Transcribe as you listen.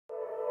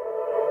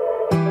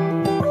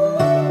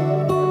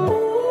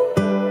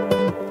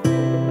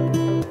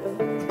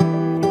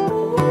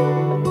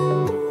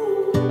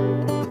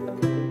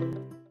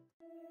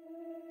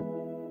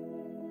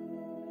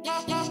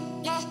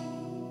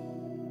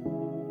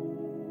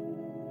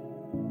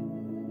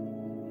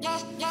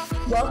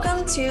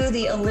Welcome to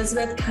the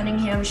Elizabeth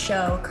Cunningham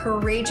Show,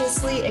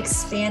 Courageously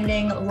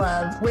Expanding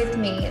Love, with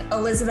me,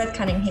 Elizabeth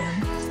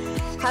Cunningham.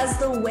 Has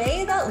the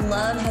way that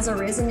love has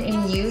arisen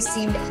in you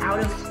seemed out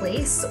of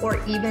place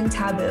or even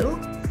taboo?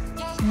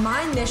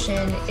 My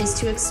mission is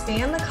to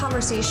expand the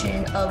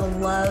conversation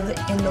of love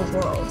in the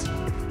world.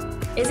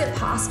 Is it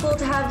possible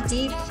to have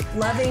deep,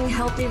 loving,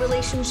 healthy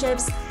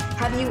relationships?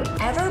 Have you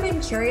ever been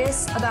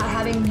curious about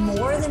having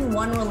more than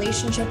one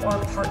relationship or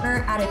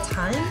partner at a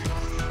time?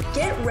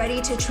 Get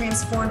ready to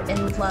transform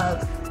in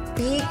love,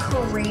 be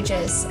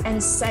courageous,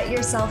 and set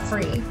yourself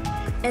free.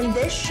 In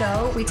this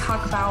show, we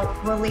talk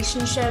about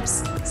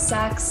relationships,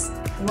 sex,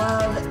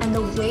 love, and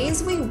the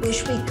ways we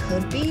wish we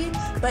could be,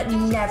 but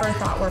never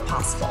thought were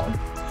possible.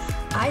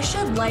 I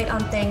shed light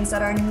on things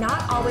that are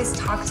not always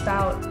talked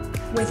about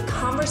with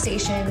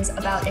conversations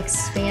about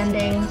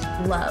expanding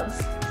love.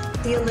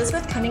 The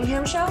Elizabeth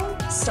Cunningham Show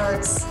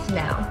starts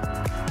now.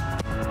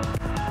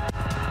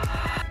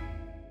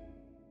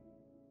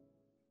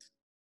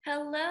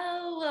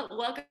 Hello,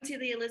 welcome to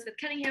the Elizabeth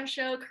Cunningham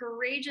Show,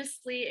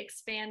 Courageously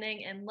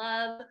Expanding in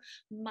Love.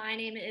 My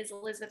name is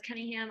Elizabeth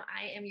Cunningham.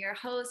 I am your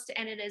host,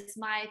 and it is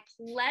my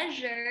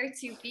pleasure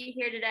to be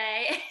here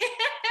today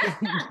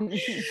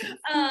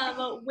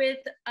with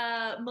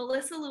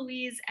Melissa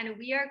Louise, and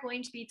we are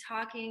going to be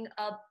talking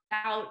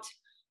about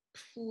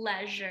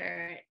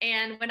pleasure.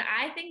 And when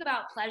I think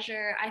about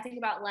pleasure, I think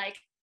about like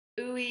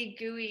ooey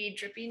gooey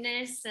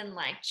drippiness and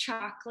like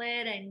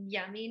chocolate and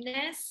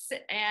yumminess.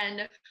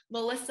 And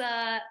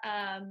Melissa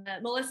and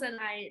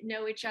I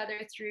know each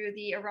other through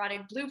the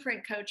erotic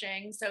blueprint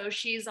coaching. So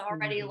she's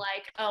already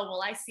like, oh,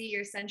 well, I see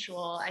your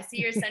sensual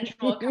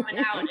coming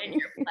out in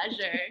your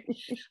pleasure.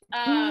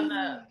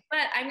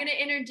 But I'm going to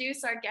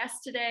introduce our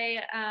guest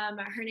today.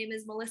 Her name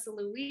is Melissa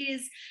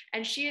Louise,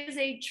 and she is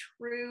a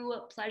true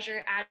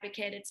pleasure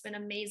advocate. It's been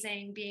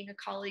amazing being a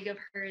colleague of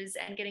hers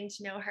and getting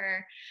to know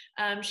her.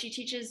 She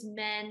teaches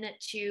men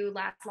to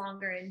last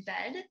longer in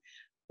bed,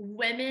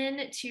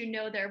 women to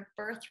know their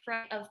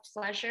birthright of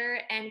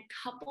pleasure, and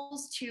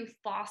couples to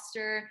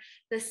foster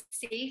the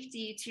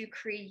safety to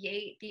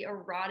create the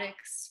erotic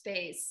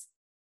space.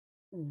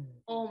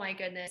 Oh my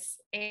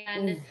goodness.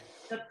 And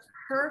the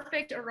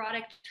perfect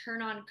erotic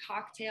turn-on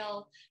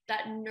cocktail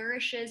that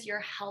nourishes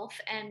your health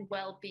and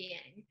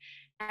well-being,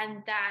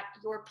 and that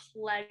your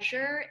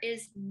pleasure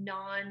is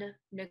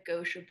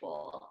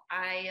non-negotiable.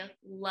 I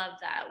love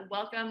that.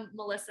 Welcome,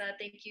 Melissa.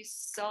 Thank you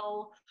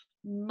so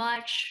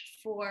much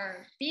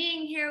for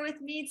being here with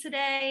me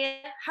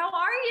today. How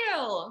are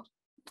you?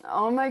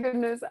 Oh my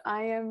goodness,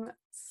 I am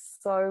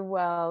so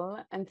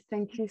well, and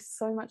thank you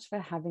so much for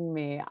having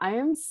me. I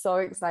am so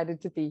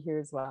excited to be here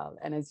as well.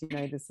 And as you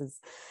know, this is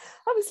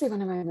obviously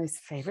one of my most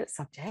favorite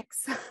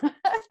subjects.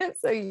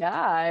 So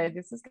yeah,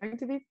 this is going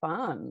to be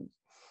fun.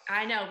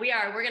 I know we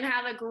are. We're going to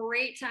have a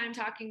great time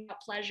talking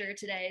about pleasure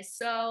today.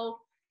 So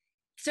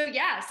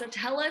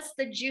tell us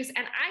the juice.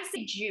 And I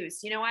say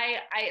juice, you know, I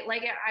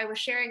like it. I was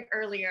sharing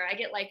earlier, I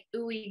get like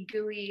ooey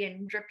gooey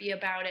and drippy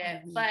about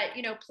it, but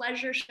you know,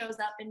 pleasure shows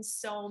up in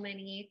so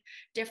many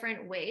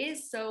different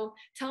ways. So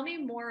tell me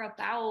more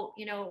about,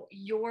 you know,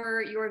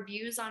 your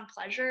views on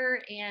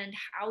pleasure and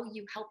how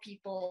you help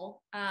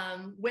people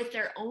with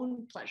their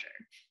own pleasure.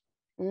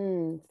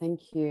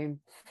 Thank you.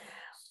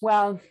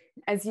 Well,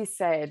 as you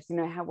said, you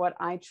know, what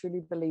I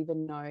truly believe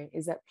and know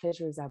is that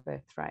pleasure is our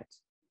birthright.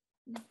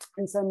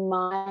 And so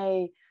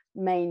my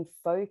main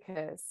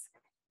focus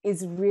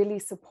is really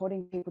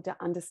supporting people to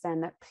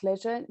understand that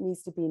pleasure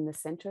needs to be in the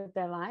center of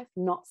their life,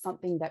 not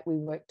something that we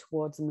work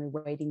towards and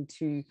we're waiting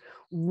to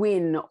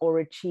win or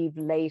achieve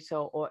later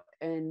or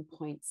earn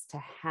points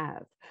to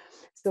have.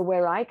 So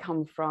where I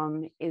come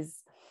from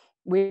is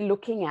we're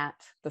looking at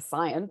the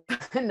science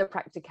and the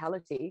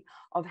practicality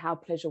of how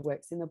pleasure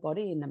works in the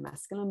body, in the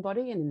masculine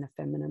body and in the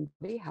feminine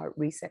body, how it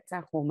resets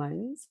our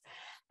hormones,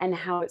 and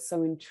how it's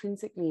so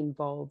intrinsically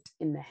involved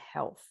in the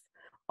health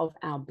of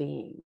our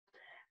being.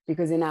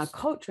 Because in our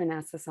culture, in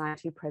our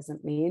society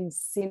presently, and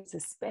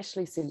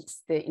especially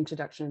since the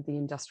introduction of the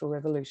Industrial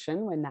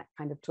Revolution, when that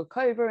kind of took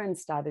over and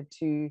started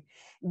to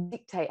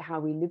dictate how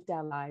we lived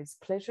our lives,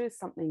 pleasure is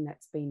something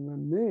that's been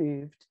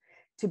removed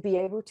to be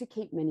able to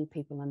keep many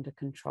people under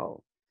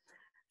control.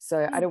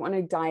 So I don't want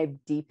to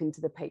dive deep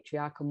into the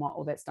patriarch and what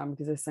all that's done,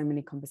 because there's so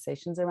many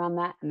conversations around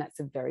that, and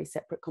that's a very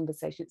separate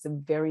conversation. It's a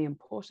very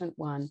important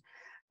one.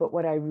 But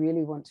what I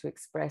really want to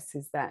express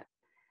is that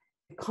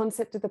the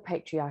concept of the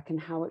patriarch and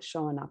how it's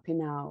shown up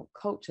in our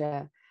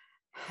culture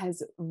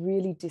has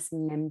really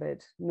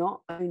dismembered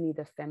not only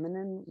the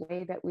feminine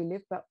way that we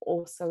live, but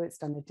also it's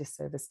done a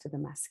disservice to the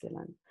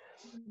masculine.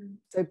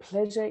 So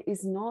pleasure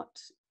is not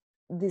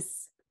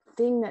this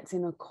thing that's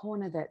in a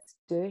corner that's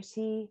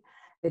dirty,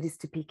 that is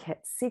to be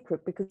kept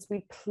secret, because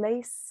we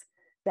place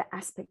the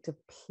aspect of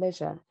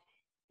pleasure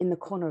in the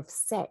corner of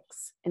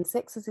sex. And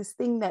sex is this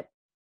thing that,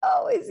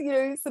 is, you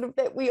know, sort of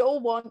that we all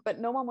want, but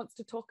no one wants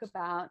to talk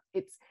about.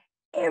 It's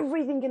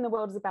everything in the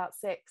world is about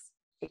sex,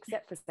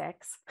 except for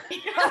sex.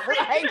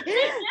 Like,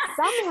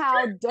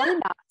 somehow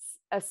donuts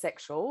are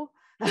sexual,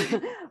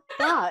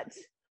 but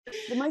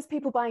the most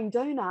people buying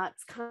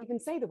donuts can't even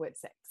say the word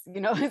sex,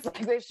 it's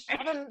like they're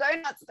shoving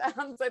donuts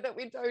down so that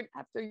we don't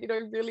have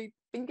to, really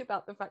think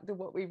about the fact of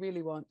what we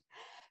really want.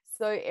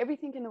 So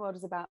everything in the world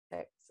is about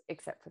sex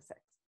except for sex.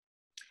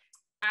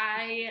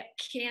 I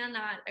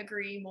cannot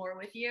agree more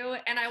with you.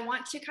 And I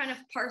want to kind of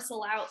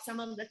parcel out some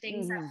of the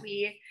things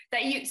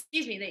that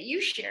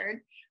you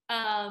shared.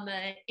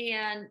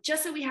 And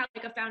just so we have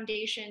like a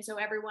foundation, so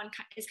everyone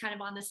is kind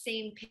of on the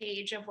same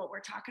page of what we're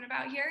talking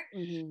about here.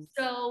 Mm-hmm.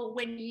 So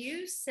when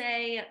you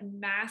say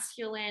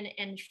masculine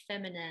and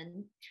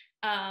feminine,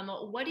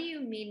 what do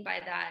you mean by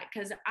that?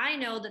 Because I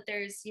know that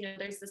there's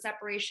the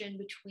separation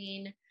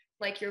between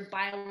like your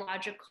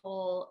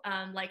biological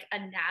like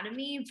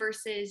anatomy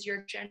versus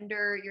your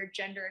gender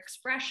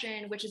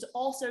expression, which is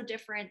also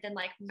different than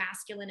like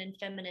masculine and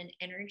feminine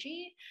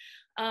energy.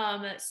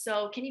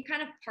 So can you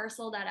kind of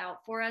parcel that out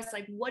for us?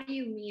 Like, what do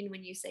you mean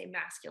when you say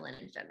masculine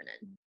and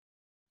feminine?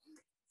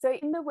 So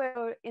in the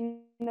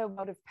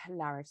world of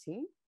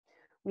polarity,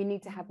 we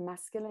need to have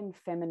masculine,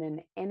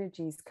 feminine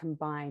energies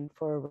combined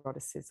for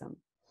eroticism.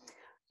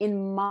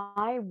 In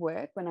my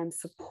work, when I'm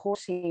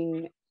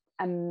supporting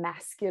a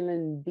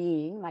masculine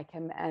being, like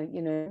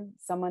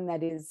someone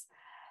that is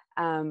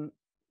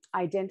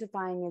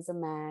identifying as a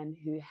man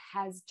who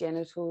has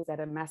genitals that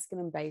are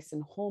masculine based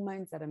and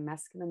hormones that are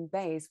masculine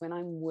based, when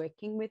I'm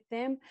working with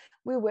them,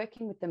 we're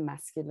working with the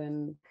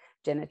masculine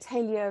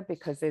genitalia,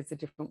 because there's a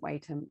different way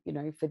to,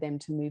 for them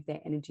to move their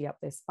energy up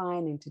their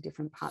spine into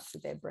different parts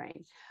of their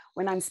brain.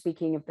 When I'm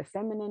speaking of the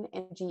feminine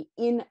energy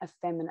in a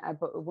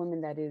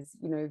woman that is,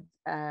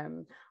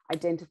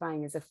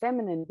 identifying as a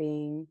feminine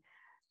being,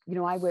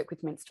 I work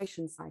with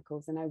menstruation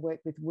cycles and I work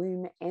with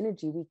womb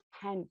energy. We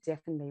can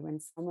definitely, when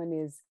someone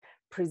is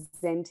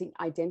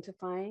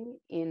identifying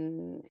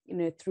in,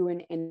 through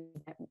an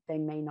energy that they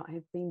may not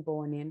have been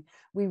born in,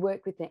 we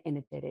work with the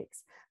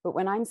energetics. But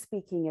when I'm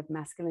speaking of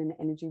masculine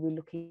energy, we're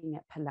looking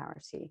at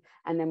polarity.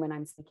 And then when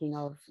I'm speaking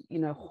of,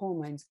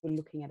 hormones, we're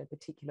looking at a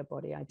particular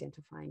body,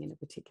 identifying in a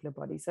particular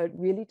body. So it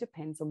really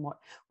depends on what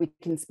we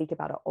can speak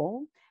about it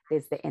all.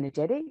 There's the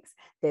energetics,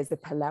 there's the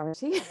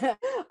polarity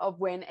of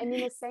when, and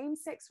in a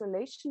same-sex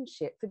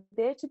relationship, for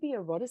there to be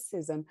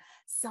eroticism,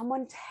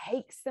 someone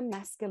takes the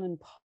masculine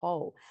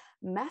pole.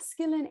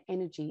 Masculine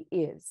energy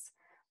is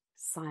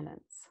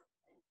silence,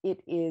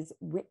 it is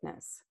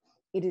witness,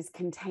 it is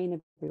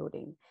container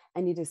building,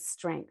 and it is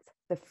strength.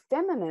 The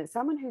feminine,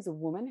 someone who's a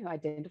woman, who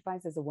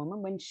identifies as a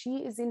woman, when she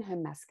is in her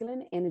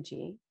masculine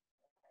energy,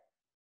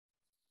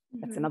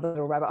 that's another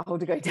little rabbit hole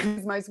to go down,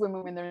 because most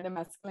women, when they're in a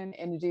masculine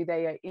energy,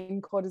 they are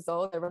in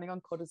cortisol, they're running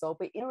on cortisol.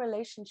 But in a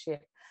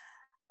relationship,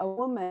 a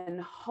woman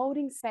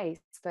holding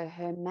space for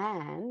her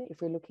man, if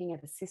we're looking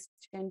at a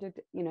cisgendered,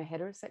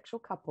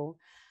 heterosexual couple,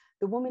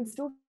 the woman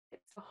still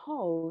gets to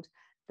hold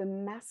the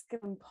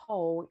masculine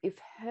pole if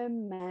her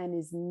man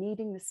is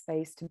needing the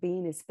space to be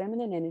in his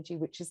feminine energy,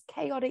 which is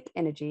chaotic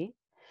energy,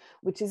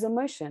 which is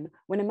emotion.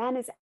 When a man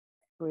is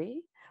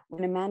angry,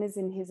 when a man is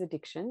in his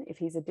addiction, if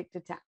he's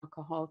addicted to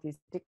alcohol, if he's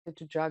addicted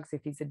to drugs,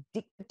 if he's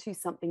addicted to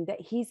something,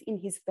 that he's in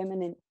his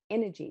feminine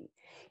energy.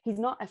 He's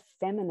not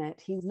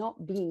effeminate. He's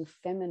not being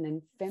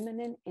feminine.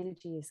 Feminine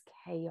energy is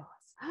chaos.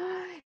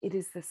 It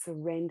is the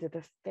surrender,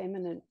 the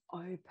feminine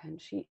open.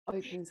 She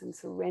opens and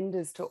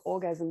surrenders to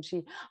orgasm.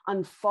 She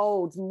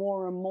unfolds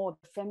more and more.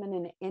 The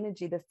feminine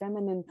energy, the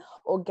feminine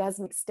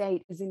orgasmic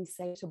state is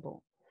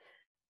insatiable.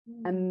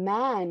 A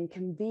man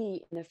can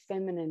be in a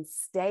feminine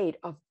state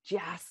of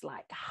just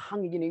like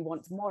hunger, he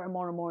wants more and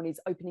more and more, and he's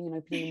opening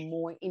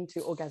more into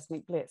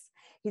orgasmic bliss.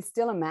 He's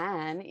still a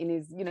man in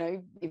his,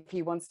 if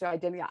he wants to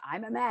identify,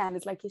 I'm a man,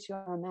 it's like, yes, you're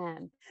a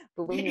man.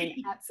 But when you're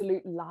in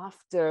absolute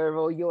laughter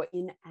or you're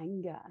in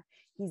anger,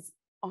 he's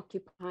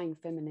occupying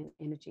feminine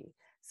energy.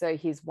 So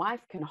his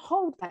wife can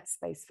hold that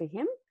space for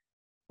him,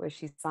 where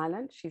she's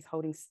silent, she's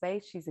holding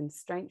space, she's in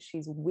strength,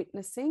 she's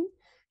witnessing,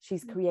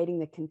 she's creating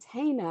the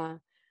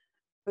container.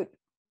 But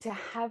to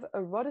have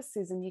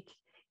eroticism, you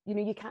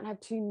can't have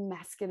two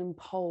masculine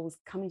poles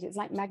coming to, it's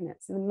like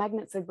magnets, and the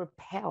magnets are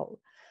repel.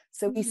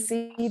 So we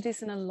see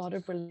this in a lot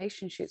of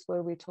relationships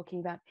where we're talking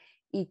about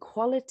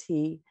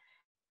equality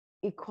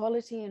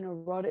and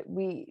erotic.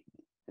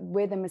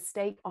 Where the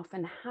mistake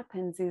often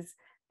happens is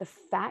the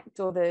fact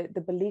or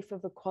the belief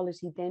of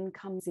equality then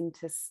comes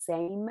into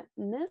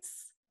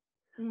sameness,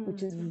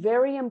 which is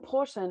very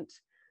important.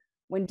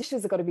 When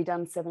dishes have got to be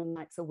done 7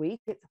 nights a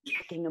week, it's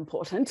fucking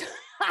important.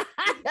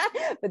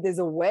 But there's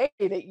a way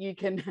that you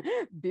can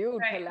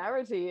build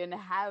polarity and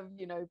have,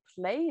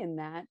 play in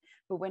that.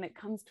 But when it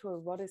comes to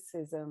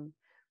eroticism,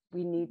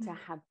 we need to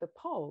have the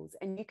poles.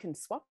 And you can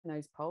swap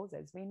those poles,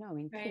 as we know.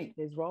 In kink,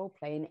 there's role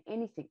play. In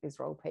anything, there's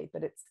role play.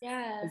 But it's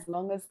as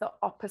long as the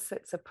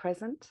opposites are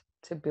present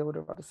to build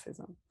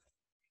eroticism.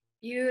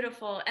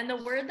 Beautiful. And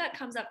the word that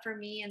comes up for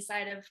me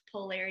inside of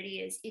polarity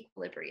is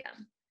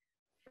equilibrium.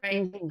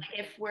 Right.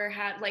 If we're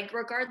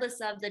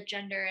regardless of the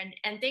gender,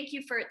 and thank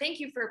you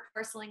for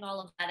parceling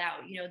all of that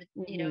out,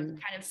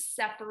 kind of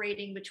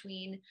separating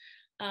between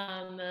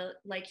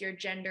like your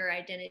gender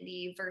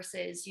identity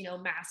versus,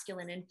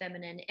 masculine and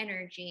feminine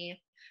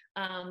energy.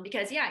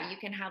 Because yeah, you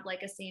can have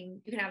a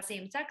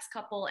same sex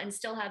couple and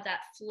still have that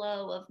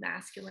flow of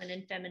masculine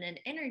and feminine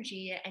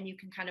energy, and you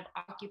can kind of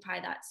occupy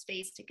that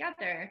space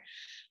together.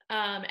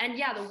 And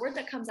yeah, the word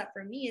that comes up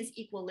for me is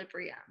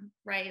equilibrium,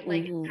 right?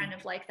 Like kind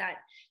of like that,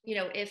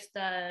 if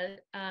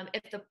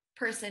the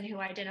person who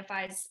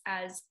identifies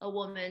as a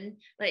woman,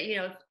 like,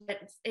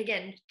 that's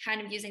again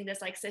kind of using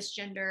this like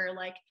cisgender,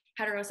 like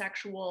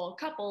heterosexual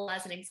couple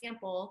as an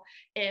example,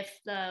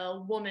 if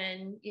the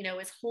woman,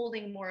 is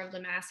holding more of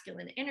the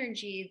masculine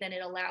energy, then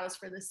it allows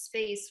for the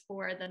space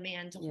for the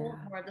man to hold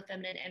more of the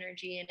feminine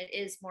energy, and it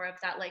is more of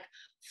that like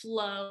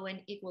flow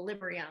and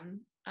equilibrium.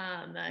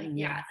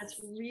 Yeah,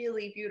 that's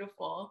really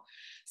beautiful.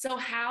 So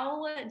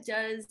how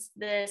does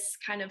this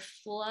kind of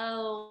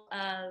flow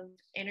of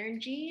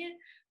energy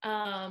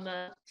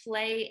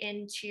play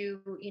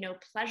into,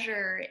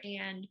 pleasure,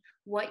 and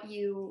what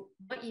you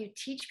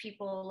teach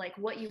people, like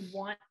what you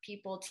want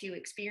people to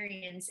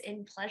experience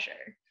in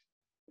pleasure?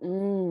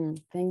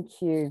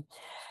 Thank you.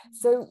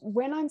 So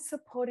when I'm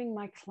supporting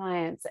my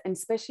clients, and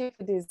especially if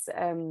it is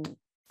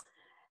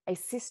a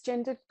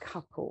cisgendered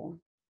couple,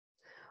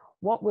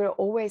 what we're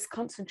always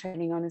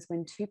concentrating on is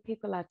when two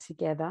people are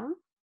together,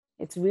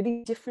 it's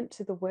really different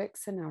to the work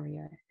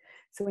scenario.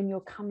 So when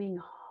you're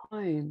coming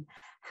home,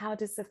 how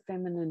does the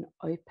feminine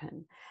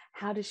open?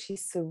 How does she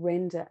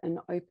surrender and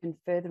open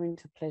further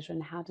into pleasure?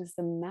 And how does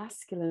the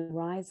masculine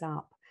rise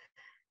up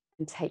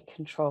and take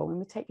control? When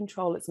we take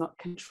control, it's not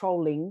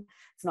controlling,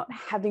 it's not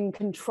having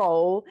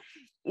control,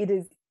 it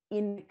is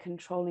in a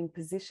controlling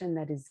position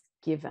that is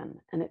given,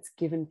 and it's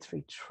given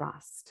through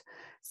trust.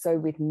 So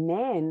with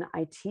men,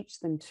 I teach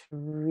them to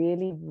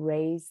really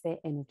raise their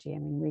energy. I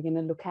mean, we're going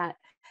to look at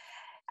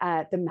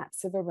the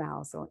maps of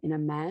arousal. In a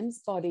man's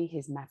body,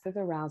 his map of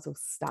arousal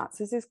starts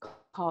as his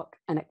cock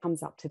and it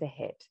comes up to the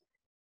head.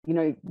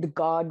 The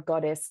god,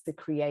 goddess, the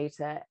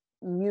creator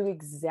knew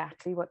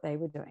exactly what they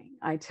were doing.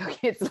 I tell you,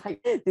 it's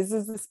like, this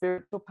is the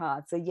spiritual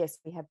path. So yes,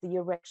 we have the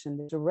erection,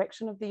 the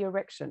direction of the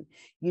erection.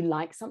 You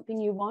like something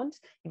you want,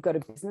 you've got a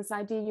business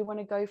idea you want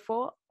to go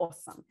for,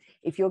 awesome.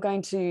 If you're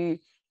going to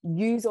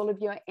use all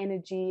of your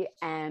energy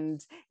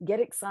and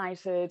get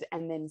excited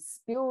and then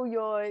spill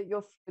your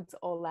fluids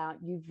all out,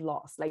 you've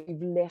lost, like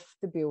you've left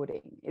the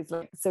building. It's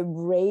like, so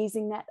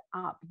raising that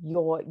up, you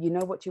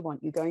know what you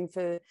want, you're going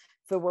for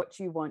what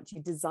you want,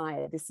 you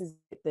desire. This is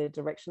the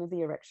direction of the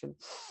erection.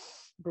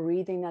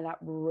 Breathing that up,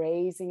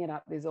 raising it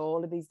up. There's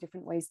all of these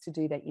different ways to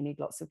do that. You need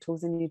lots of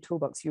tools in your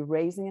toolbox. You're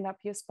raising it up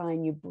your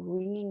spine, you're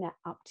bringing that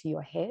up to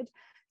your head,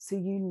 so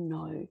you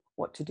know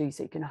what to do,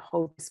 so you can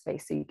hold the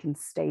space, so you can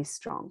stay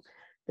strong.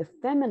 The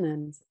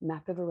feminine's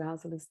map of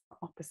arousal is the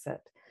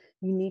opposite.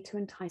 You need to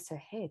entice her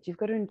head. You've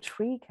got to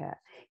intrigue her.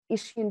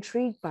 Is she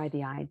intrigued by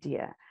the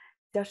idea?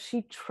 Does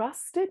she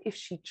trust it? If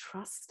she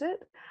trusts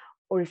it,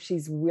 or if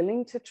she's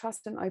willing to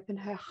trust and open,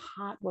 her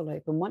heart will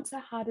open. Once her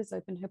heart is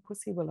open, her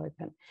pussy will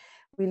open.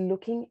 We're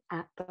looking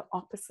at the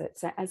opposite.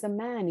 So as a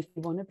man, if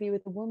you want to be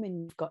with a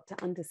woman, you've got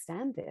to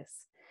understand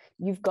this.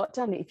 You've got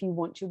to, if you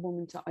want your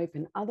woman to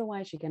open,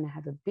 otherwise you're going to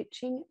have a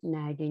bitching,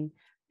 nagging,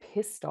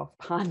 pissed off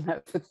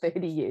partner for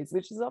 30 years,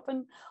 which is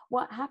often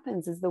what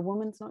happens, is the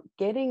woman's not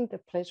getting the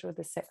pleasure of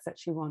the sex that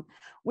she wants,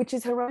 which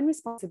is her own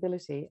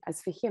responsibility.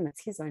 As for him,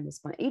 it's his own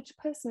responsibility. Each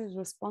person is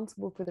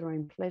responsible for their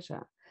own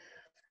pleasure,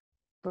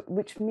 but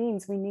which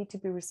means we need to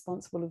be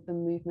responsible of the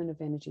movement of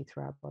energy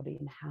through our body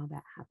and how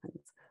that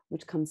happens,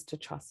 which comes to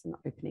trust and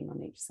opening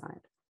on each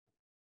side.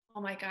 Oh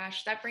my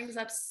gosh, that brings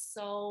up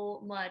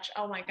so much.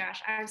 Oh my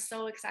gosh, I'm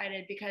so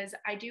excited because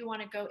I do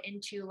want to go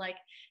into like,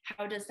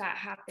 how does that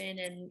happen?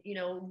 And,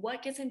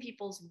 what gets in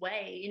people's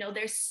way?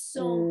 There's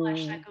so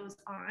much that goes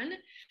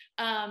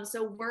on.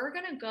 So we're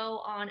going to go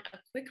on a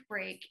quick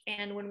break.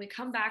 And when we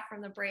come back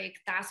from the break,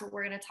 that's what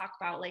we're going to talk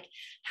about. Like,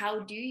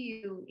 how do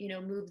you,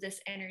 move this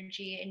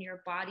energy in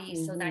your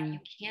body so that you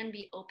can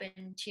be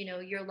open to,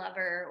 your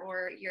lover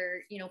or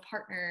your,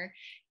 partner,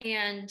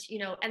 and,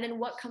 and then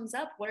what comes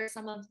up? What are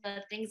some of the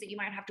things that you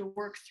might have to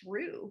work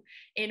through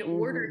in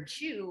order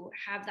to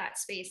have that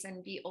space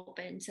and be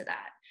open to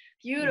that?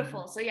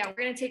 Beautiful. So yeah, we're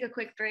going to take a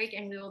quick break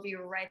and we will be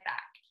right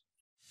back.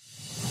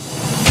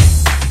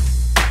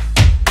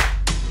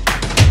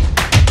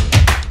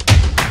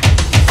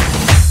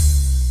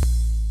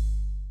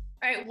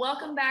 All right,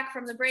 welcome back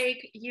from the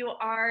break. You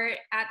are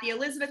at the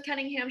Elizabeth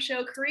Cunningham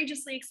Show,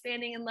 Courageously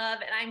Expanding in Love,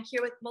 and I'm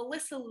here with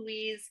Melissa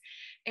Louise,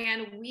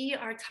 and we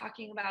are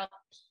talking about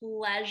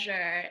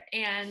pleasure.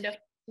 And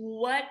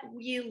what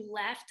we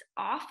left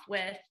off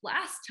with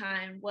last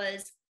time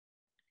was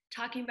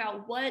talking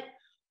about what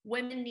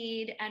women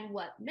need and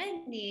what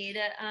men need,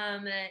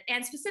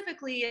 and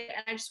specifically,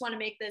 and I just want to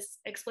make this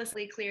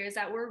explicitly clear, is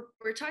that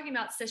we're talking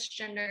about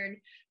cisgendered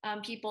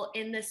people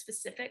in this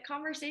specific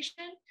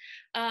conversation,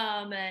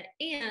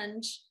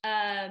 and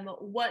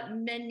what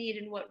men need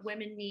and what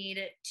women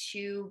need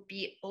to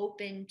be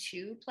open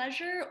to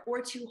pleasure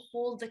or to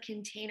hold the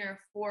container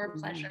for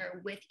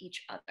pleasure with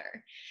each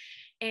other.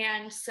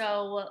 And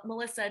so,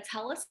 Melissa,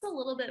 tell us a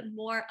little bit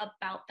more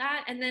about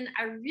that. And then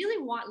I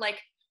really want,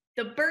 like,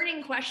 the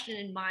burning question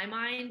in my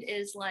mind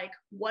is like,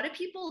 what do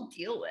people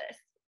deal with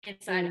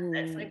inside of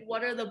this? Like,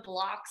 what are the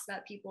blocks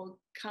that people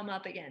come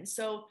up against?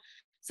 So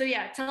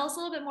yeah, tell us a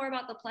little bit more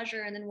about the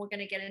pleasure, and then we're going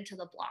to get into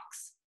the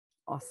blocks.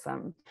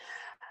 Awesome.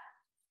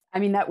 I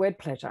mean, that word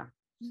pleasure.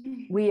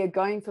 We are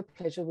going for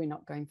pleasure. We're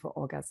not going for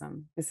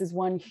orgasm. This is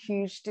one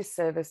huge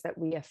disservice that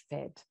we are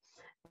fed.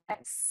 That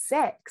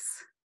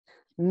sex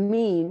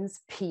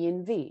means P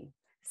and V.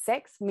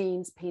 Sex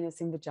means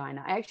penis and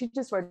vagina. I actually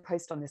just wrote a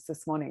post on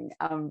this morning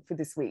for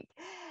this week.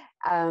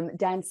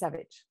 Dan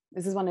Savage.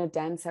 This is one of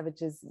Dan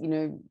Savage's,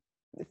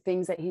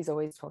 things that he's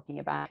always talking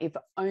about. If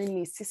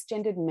only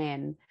cisgendered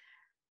men,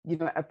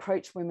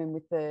 approach women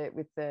with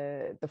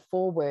the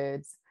 4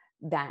 words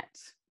that,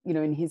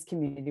 in his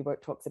community,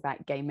 what talks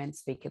about gay men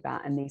speak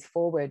about. And these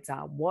 4 words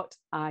are, what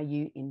are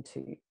you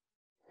into?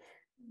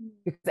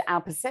 Because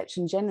our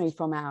perception generally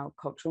from our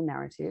cultural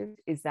narrative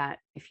is that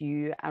if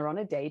you are on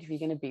a date, if you're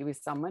going to be with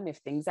someone, if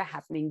things are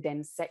happening,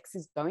 then sex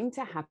is going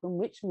to happen,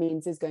 which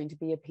means there's going to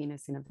be a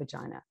penis in a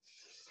vagina.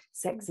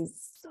 Sex is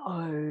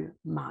so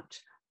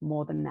much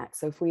more than that.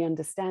 So if we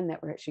understand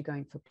that, we're actually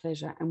going for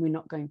pleasure and we're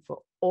not going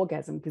for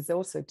orgasm, because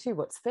also too,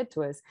 what's fed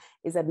to us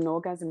is that an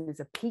orgasm is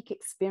a peak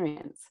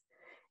experience.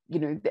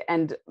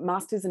 And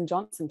Masters and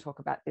Johnson talk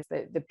about this,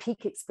 the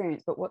peak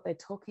experience, but what they're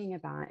talking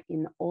about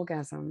in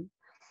orgasm,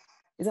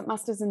 isn't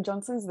Masters and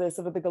Johnson's the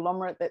sort of the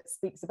conglomerate that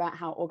speaks about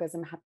how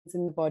orgasm happens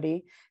in the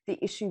body?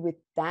 The issue with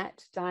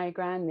that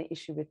diagram, the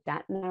issue with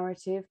that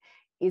narrative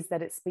is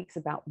that it speaks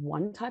about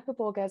one type of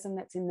orgasm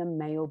that's in the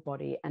male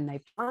body, and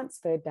they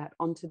transferred that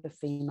onto the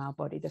female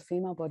body. The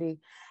female body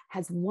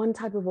has one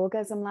type of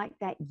orgasm like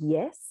that,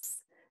 yes,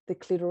 the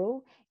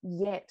clitoral,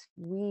 yet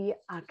we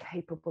are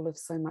capable of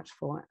so much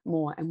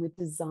more, and we're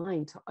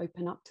designed to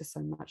open up to so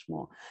much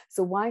more.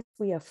 So while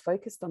we are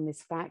focused on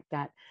this fact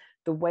that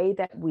the way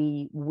that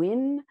we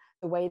win,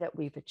 the way that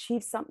we've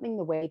achieved something,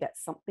 the way that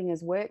something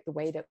has worked, the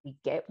way that we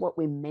get what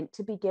we're meant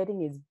to be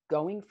getting is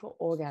going for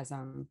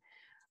orgasm,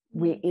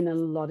 we're in a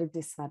lot of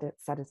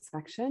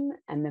dissatisfaction.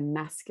 And the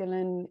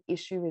masculine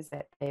issue is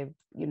that they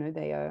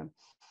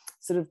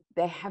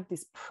have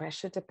this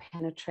pressure to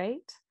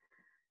penetrate.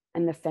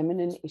 And the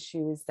feminine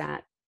issue is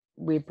that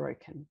we're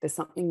broken. There's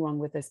something wrong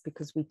with us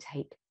because we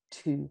take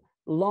too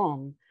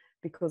long,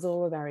 because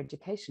all of our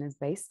education is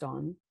based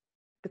on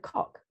the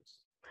cock.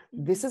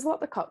 This is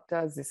what the cock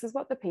does. This is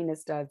what the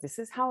penis does. This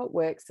is how it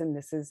works. And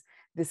this is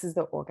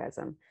the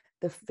orgasm.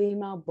 The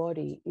female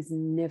body is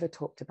never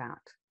talked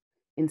about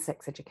in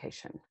sex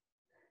education.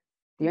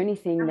 The only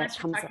thing that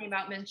comes talking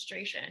about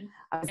menstruation.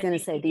 I was going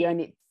to say the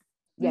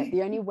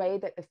only way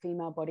that the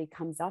female body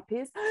comes up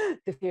is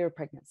the fear of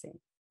pregnancy.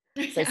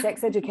 So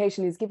sex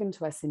education is given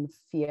to us in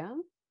fear,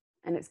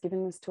 and it's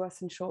given to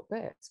us in short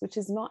bursts, which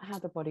is not how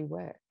the body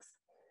works.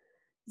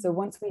 So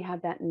once we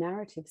have that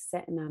narrative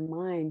set in our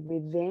mind,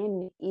 we're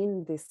then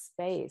in this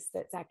space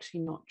that's actually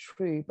not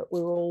true, but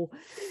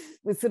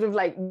we're sort of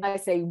like, when I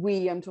say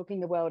we, I'm talking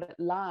the world at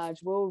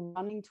large, we're all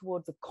running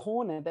towards a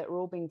corner that we're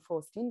all being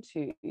forced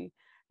into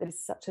that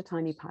is such a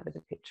tiny part of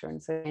the picture.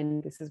 And so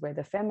then this is where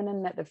the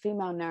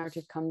female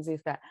narrative comes,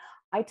 is that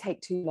I take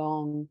too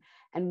long.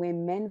 And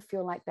when men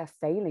feel like they're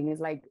failing,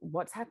 is like,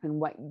 what's happened?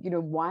 Why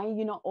are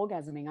you not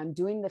orgasming? I'm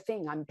doing the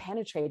thing. I'm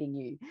penetrating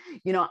you.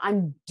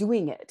 I'm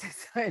doing it.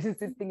 So it's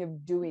this thing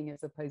of doing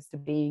as opposed to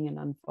being and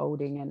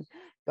unfolding and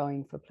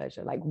going for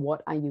pleasure. Like,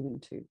 what are you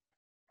into?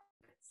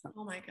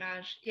 Oh my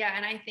gosh. Yeah.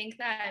 And I think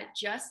that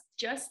just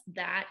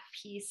that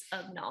piece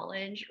of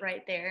knowledge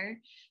right there,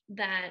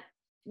 that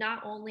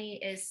not only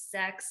is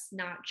sex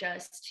not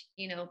just,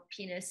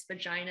 penis,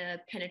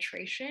 vagina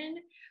penetration,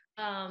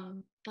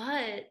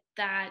 but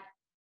that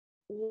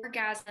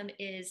orgasm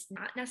is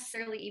not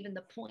necessarily even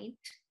the point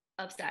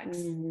of sex,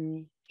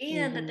 and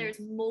that there's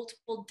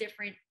multiple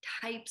different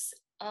types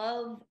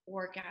of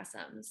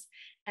orgasms,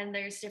 and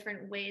there's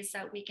different ways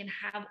that we can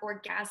have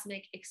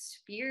orgasmic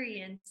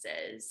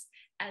experiences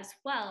as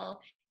well,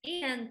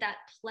 and that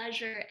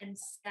pleasure and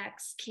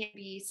sex can't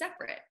be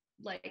separate,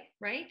 like,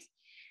 right?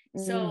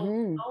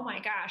 So, oh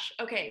my gosh.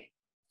 Okay.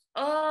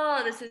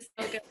 Oh, this is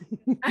so good.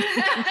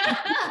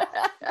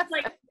 It's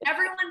like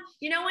everyone,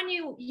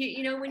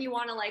 when when you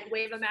want to like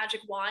wave a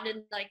magic wand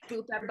and like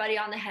boop everybody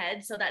on the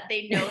head so that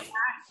they know that,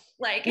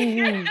 like,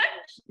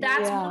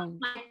 that's one of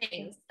my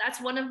things. That's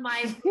one of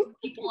my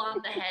people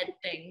on the head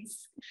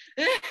things.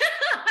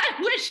 I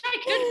wish I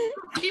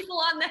could put people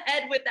on the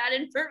head with that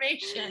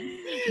information.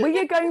 Well,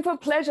 you're going for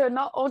pleasure,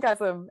 not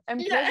orgasm. And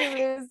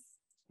pleasure is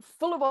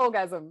full of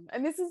orgasm.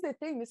 And this is the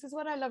thing. This is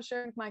what I love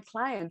sharing with my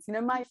clients.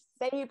 My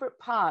favorite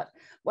part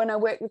when I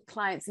work with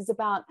clients is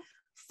about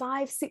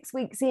 5-6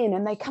 weeks in,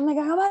 and they come and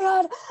go, oh my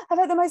God, I've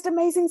had the most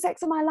amazing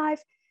sex of my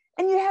life.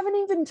 And you haven't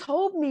even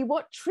told me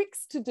what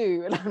tricks to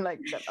do. And I'm like,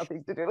 got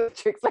nothing to do with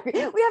tricks. Like, we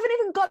haven't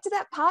even got to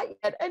that part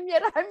yet. And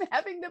yet I'm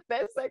having the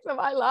best sex of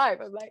my life.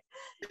 I'm like,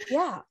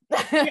 yeah.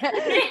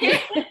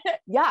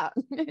 Yeah.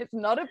 It's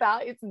not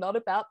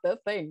about the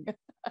thing.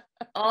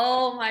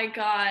 Oh my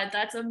God,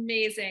 that's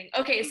amazing.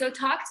 Okay, so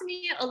talk to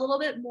me a little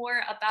bit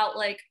more about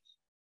like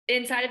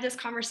inside of this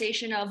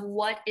conversation of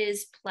what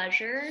is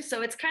pleasure.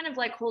 So it's kind of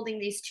like holding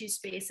these two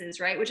spaces,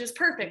 right? Which is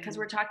perfect because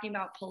we're talking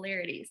about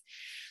polarities.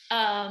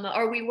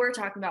 Or we were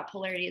talking about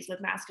polarities with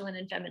masculine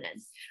and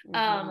feminine.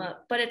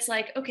 But it's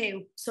like,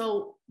 okay,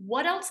 so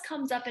what else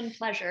comes up in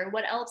pleasure?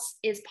 What else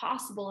is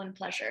possible in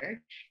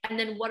pleasure? And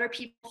then what are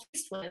people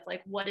faced with?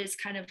 Like, what is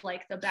kind of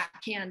like the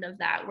backhand of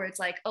that, where it's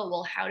like, oh,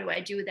 well, how do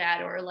I do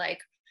that? Or like,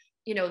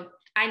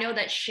 I know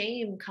that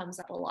shame comes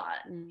up a lot,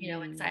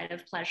 inside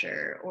of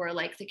pleasure, or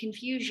like the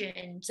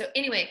confusion. So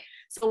anyway,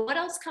 so what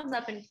else comes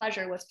up in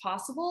pleasure? What's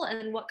possible?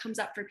 And then what comes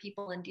up for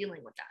people in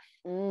dealing with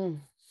that?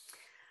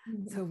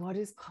 So what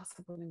is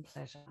possible in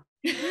pleasure?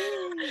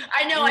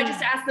 I know, I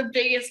just asked the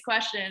biggest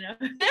question.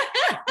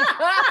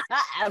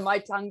 And my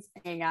tongue's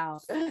hanging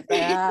out.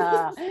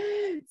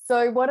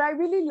 So what I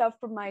really love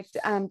from my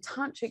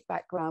tantric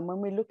background, when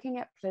we're looking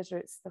at pleasure,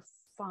 it's the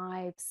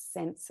 5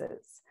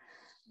 senses.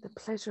 The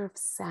pleasure of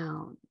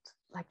sound,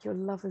 like your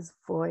lover's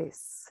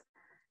voice,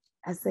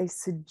 as they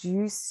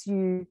seduce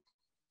you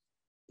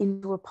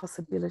into a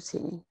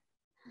possibility.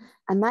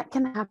 And that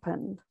can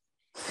happen.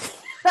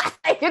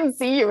 I can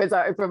see you as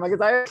I open my,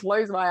 because I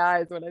close my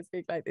eyes when I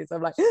speak like this.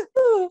 I'm like,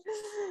 oh.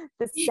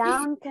 The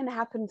sound can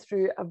happen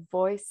through a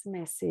voice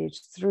message,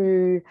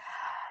 through,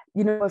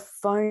 a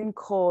phone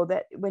call,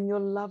 that when your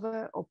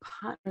lover or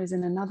partner is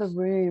in another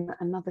room,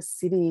 another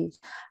city,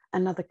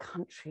 another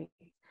country.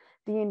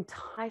 The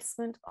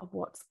enticement of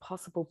what's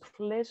possible.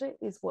 Pleasure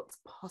is what's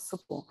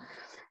possible.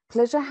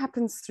 Pleasure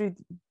happens through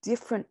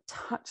different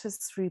touches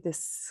through the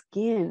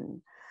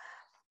skin.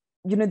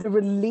 The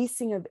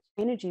releasing of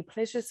energy.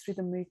 Pleasure through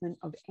the movement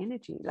of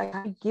energy. Like,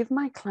 I give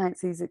my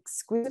clients these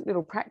exquisite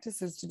little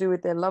practices to do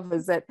with their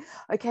lovers that,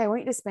 okay, I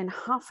want you to spend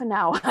half an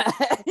hour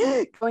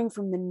going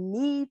from the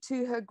knee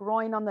to her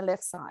groin on the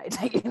left side,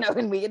 and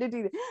we're going to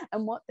do that.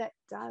 And what that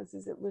does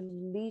is it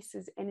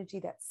releases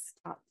energy that's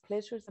stuck.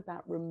 Pleasure is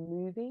about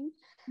removing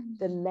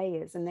the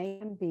layers, and they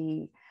can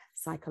be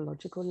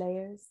psychological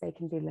layers, they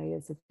can be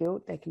layers of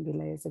guilt, they can be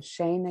layers of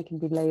shame, they can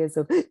be layers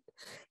of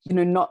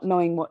not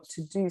knowing what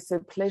to do. So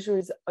pleasure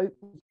is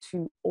open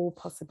to all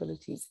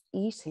possibilities.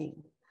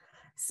 Eating,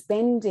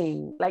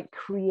 spending, like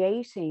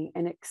creating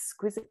an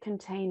exquisite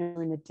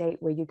container in a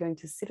date where you're going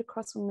to sit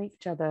across from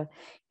each other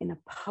in a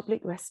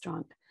public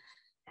restaurant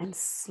and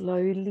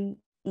slowly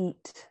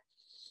eat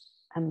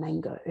a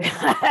mango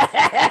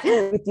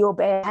with your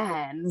bare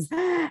hands,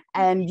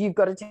 and you've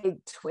got to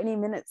take 20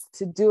 minutes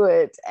to do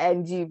it,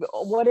 and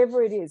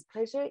whatever it is.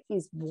 Pleasure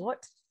is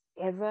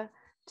whatever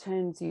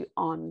turns you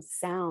on.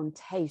 Sound,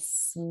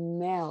 taste,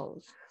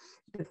 smell,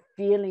 the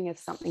feeling of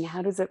something.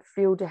 How does it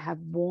feel to have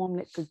warm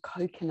liquid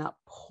coconut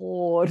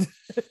poured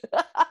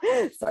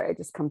sorry, I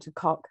just come to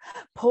cock,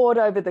 poured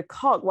over the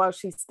cock while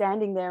she's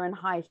standing there in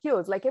high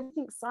heels? Like,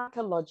 everything's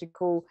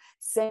psychological,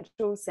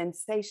 sensual,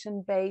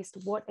 sensation based,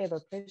 whatever.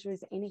 Pleasure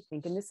is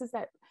anything. And this is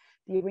the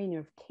arena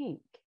of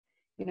kink.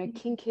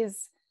 Kink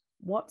is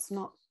what's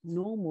not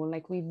normal.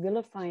 Like, we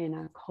vilify in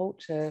our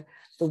culture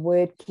the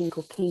word kink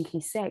or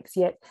kinky sex,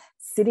 yet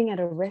sitting at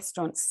a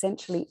restaurant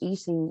essentially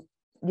eating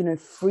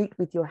fruit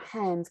with your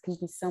hands can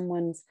be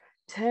someone's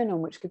turn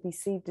on, which could be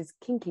perceived as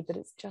kinky, but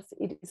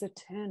it is a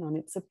turn on.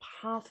 It's a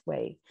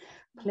pathway.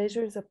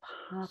 Pleasure is a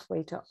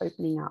pathway to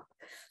opening up.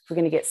 If we're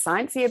going to get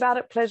sciencey about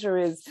it, pleasure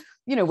is,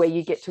 where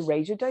you get to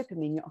raise your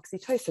dopamine, your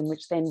oxytocin,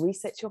 which then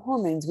resets your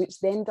hormones,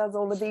 which then does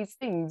all of these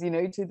things,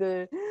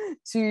 to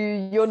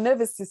your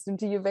nervous system,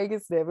 to your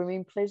vagus nerve. I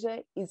mean, pleasure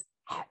is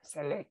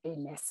absolutely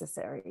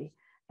necessary.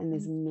 And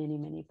there's many,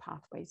 many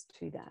pathways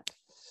to that.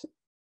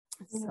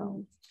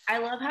 So I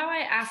love how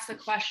I asked the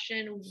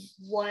question,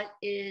 what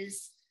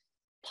is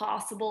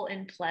possible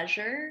in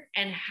pleasure?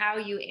 And how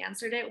you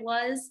answered it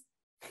was,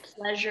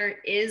 pleasure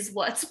is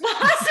what's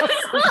possible.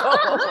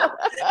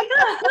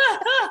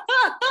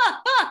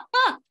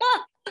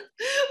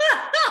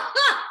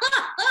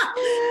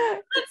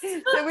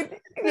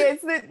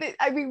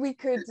 We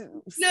could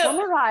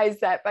summarize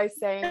that by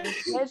saying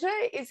pleasure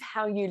is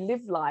how you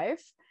live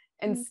life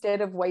instead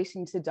of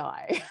waiting to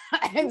die.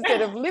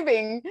 Instead of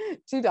living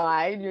to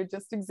die, you're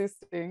just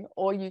existing,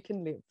 or you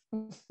can live.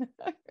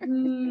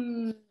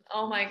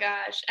 Oh my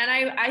gosh. And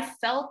I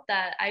felt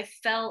that. I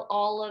felt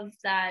all of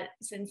that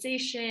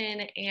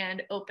sensation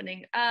and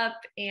opening up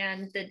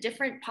and the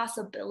different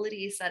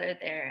possibilities that are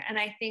there. And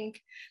I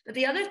think that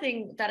the other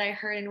thing that I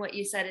heard in what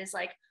you said is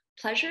like,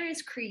 pleasure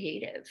is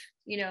creative.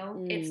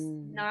 It's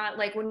not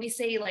like when we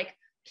say like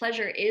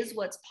pleasure is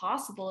what's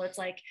possible, it's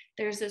like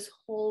there's this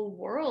whole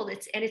world,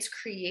 it's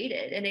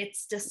created and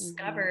it's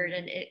discovered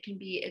and it can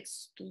be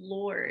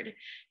explored.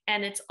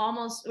 And it's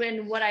almost,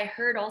 and what I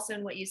heard also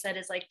in what you said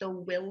is like the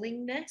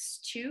willingness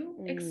to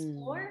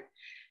explore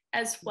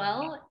as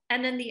well.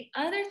 And then the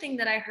other thing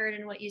that I heard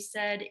in what you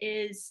said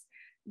is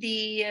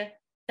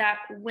that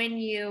when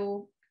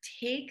you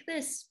take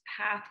this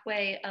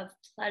pathway of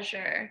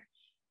pleasure,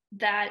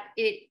 that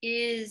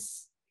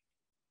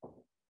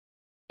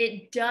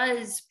it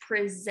does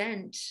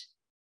present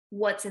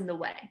what's in the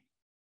way.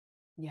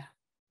 Yeah.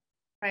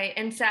 Right.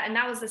 And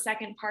that was the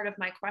second part of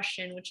my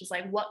question, which is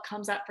like, what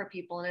comes up for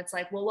people? And it's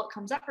like, well, what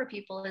comes up for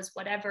people is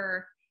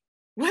whatever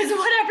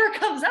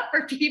comes up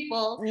for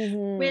people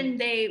when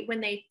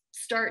they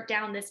start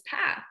down this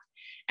path.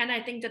 And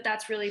I think that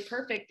that's really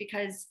perfect,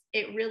 because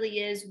it really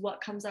is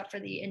what comes up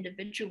for the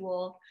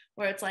individual,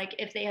 where it's like,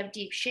 if they have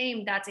deep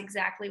shame, that's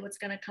exactly what's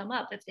going to come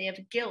up. If they have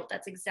guilt,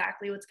 that's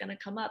exactly what's going to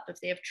come up.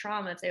 If they have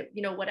trauma, if they,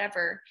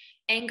 whatever,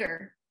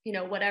 anger,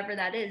 whatever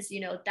that is,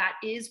 that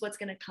is what's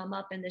going to come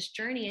up in this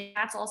journey. And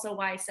that's also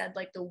why I said,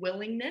 like, the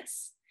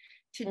willingness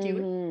to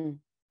do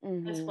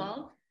it as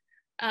well.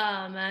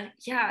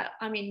 Yeah,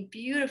 I mean,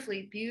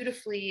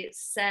 beautifully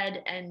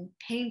said and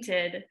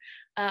painted.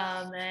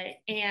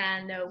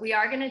 And we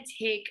are going to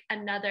take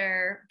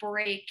another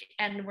break,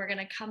 and we're going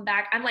to come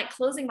back. I'm like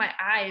closing my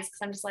eyes because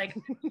I'm just like,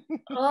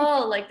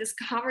 oh, like this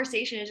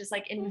conversation is just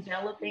like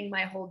enveloping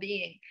my whole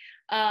being.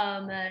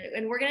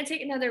 And we're going to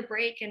take another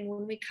break. And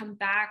when we come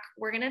back,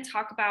 we're going to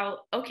talk about,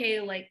 okay,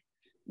 like,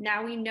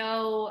 now we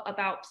know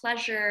about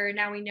pleasure.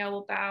 Now we know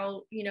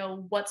about,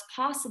 what's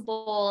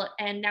possible.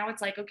 And now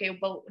it's like, okay,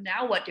 well,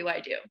 now what do I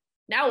do?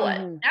 Now what?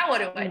 Now what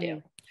do I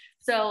do?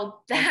 So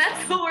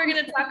that's what we're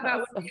going to talk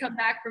about when we come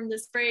back from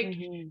this break.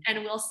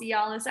 And we'll see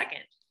y'all in a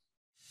second.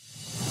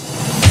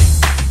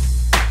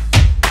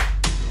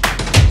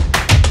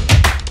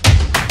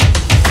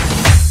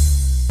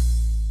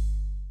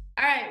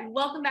 All right,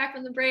 welcome back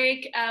from the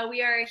break.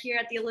 We are here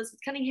at the Elizabeth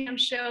Cunningham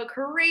Show,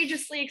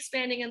 courageously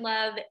expanding in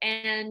love,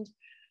 and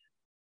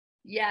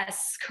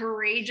yes,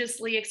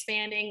 courageously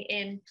expanding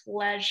in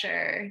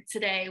pleasure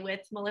today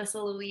with Melissa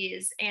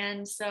Louise.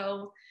 And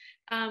so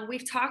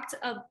we've talked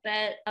a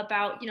bit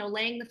about,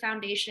 laying the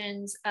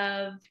foundations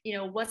of,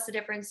 what's the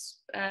difference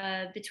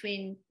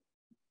between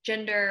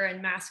gender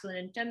and masculine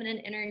and feminine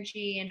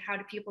energy, and how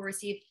do people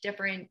receive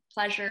different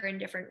pleasure in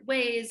different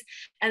ways,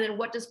 and then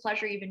what does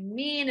pleasure even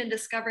mean, and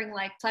discovering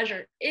like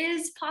pleasure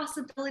is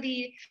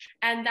possibility,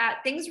 and that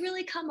things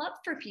really come up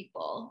for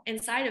people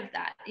inside of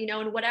that,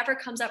 and whatever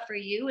comes up for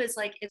you is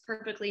like, it's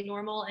perfectly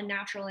normal and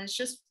natural, and it's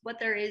just what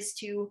there is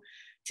to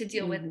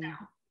deal with now,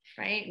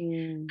 right?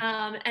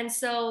 And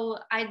so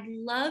I'd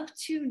love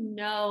to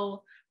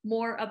know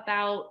more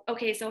about,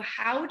 okay, so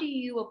how do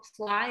you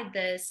apply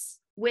this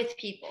with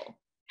people?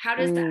 How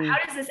does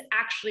this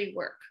actually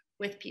work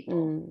with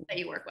people that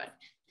you work with?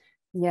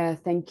 Yeah,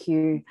 thank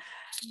you.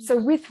 So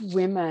with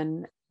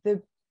women,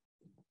 the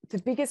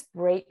biggest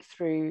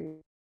breakthrough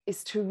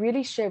is to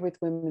really share with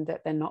women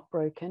that they're not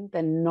broken.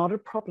 They're not a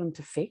problem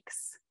to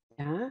fix.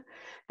 Yeah,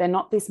 they're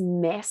not this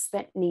mess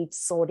that needs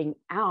sorting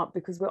out,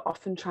 because we're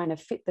often trying to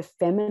fit the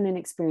feminine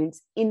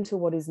experience into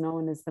what is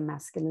known as the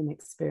masculine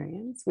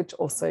experience, which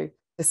also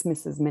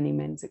dismisses many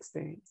men's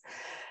experience.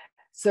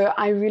 So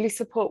I really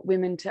support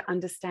women to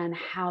understand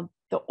how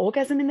the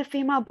orgasm in the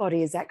female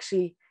body is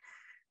actually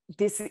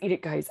this.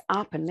 It goes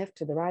up and left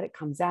to the right, it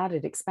comes out,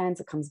 it expands,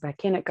 it comes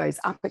back in, it goes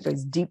up, it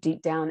goes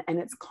deep down, and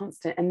it's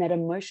constant. And that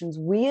emotions,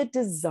 we are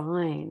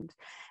designed,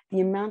 the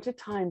amount of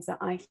times that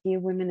I hear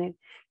women,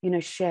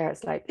 share,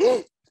 it's like,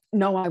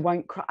 no, I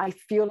won't cry. I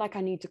feel like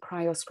I need to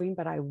cry or scream,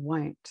 but I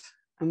won't.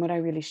 And what I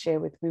really share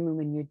with women,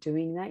 when you're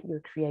doing that,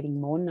 you're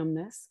creating more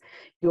numbness.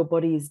 Your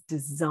body is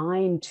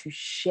designed to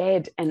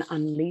shed and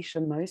unleash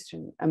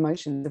emotions.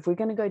 If we're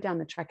going to go down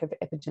the track of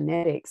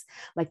epigenetics,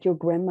 like your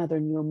grandmother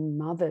and your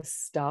mother's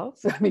stuff,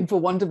 I mean, for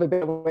want of a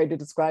better way to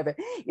describe it,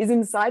 is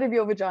inside of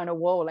your vagina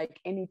wall, like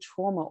any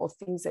trauma or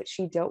things that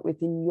she dealt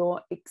with in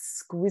your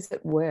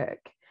exquisite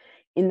work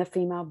in the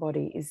female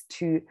body, is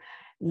to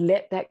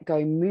let that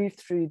go, move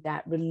through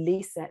that,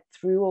 release that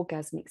through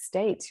orgasmic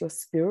states. Your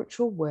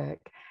spiritual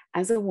work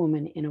as a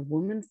woman in a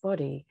woman's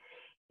body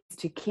is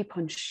to keep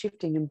on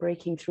shifting and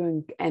breaking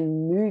through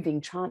and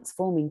moving,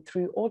 transforming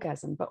through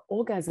orgasm. But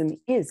orgasm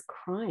is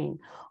crying.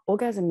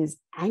 Orgasm is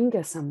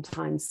anger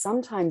sometimes.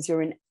 Sometimes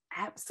you're in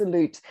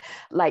absolute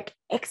like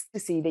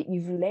ecstasy that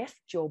you've left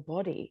your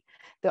body.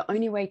 The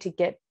only way to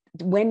get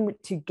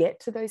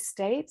to those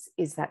states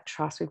is that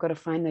trust. We've got to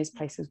find those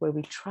places where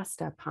we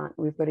trust our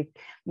partner. We've got to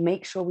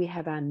make sure we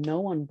have our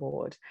no on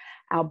board.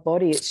 Our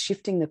body, it's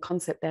shifting the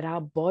concept that our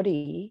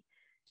body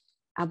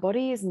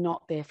is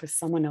not there for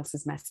someone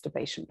else's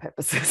masturbation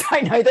purposes.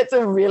 I know that's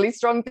a really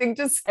strong thing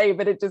to say,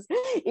 but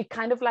it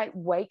kind of like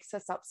wakes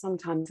us up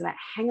sometimes, like,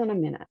 hang on a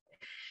minute.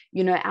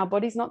 Our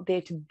body's not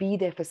there to be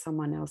there for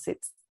someone else.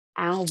 It's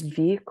our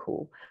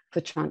vehicle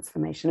for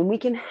transformation. And we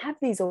can have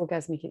these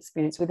orgasmic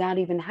experiences without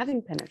even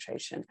having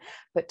penetration,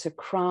 but to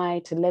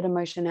cry, to let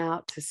emotion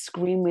out, to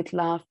scream with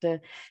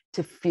laughter,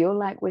 to feel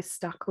like we're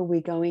stuck or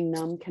we're going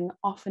numb can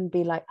often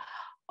be like,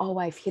 oh,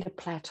 I've hit a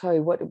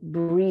plateau.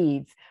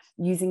 Breathe,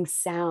 using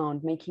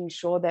sound, making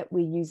sure that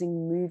we're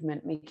using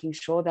movement, making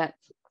sure that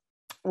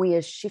we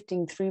are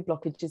shifting through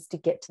blockages to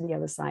get to the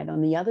other side.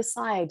 On the other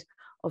side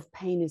of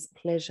pain is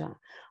pleasure.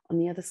 On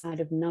the other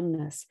side of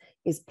numbness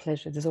is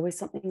pleasure. There's always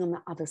something on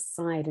the other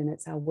side, and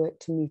it's our work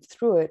to move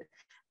through it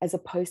as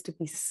opposed to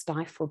be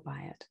stifled by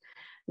it.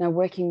 Now,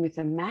 working with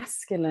the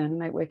masculine,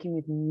 like working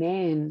with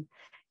men,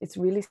 It's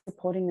really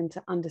supporting them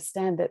to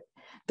understand that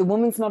the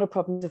woman's not a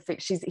problem to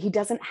fix. He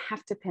doesn't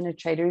have to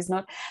penetrate her. He's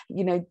not,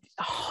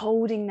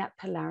 holding that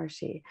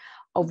polarity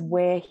of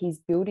where he's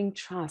building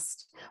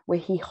trust, where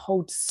he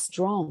holds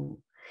strong.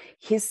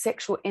 His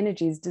sexual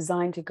energy is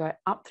designed to go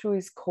up through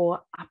his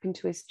core, up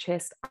into his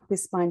chest, up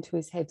his spine to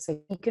his head,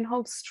 so he can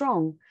hold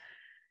strong,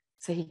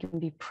 so he can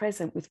be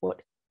present with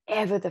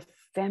whatever the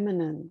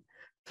feminine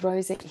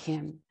throws at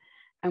him.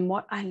 And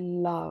what I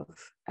love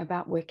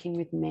about working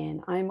with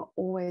men, I'm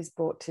always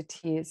brought to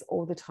tears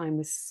all the time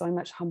with so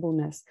much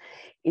humbleness,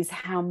 is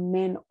how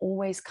men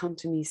always come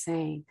to me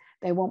saying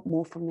they want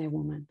more from their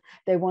woman.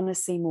 They want to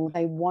see more.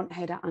 They want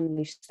her to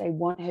unleash. They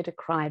want her to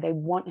cry. They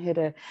want her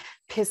to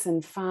piss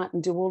and fart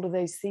and do all of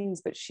those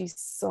things. But she's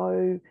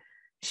so...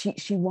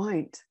 She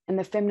won't. And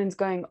the feminine's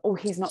going, oh,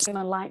 he's not going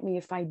to like me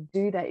if I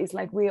do that. It's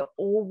like we're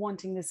all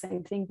wanting the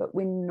same thing, but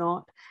we're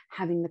not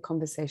having the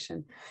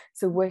conversation.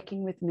 So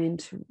working with men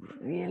to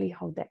really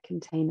hold that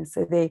container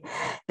so they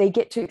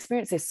get to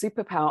experience their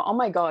superpower. Oh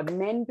my God,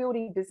 men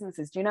building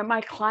businesses. Do you know,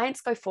 my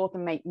clients go forth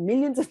and make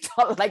millions of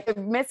dollars. Like the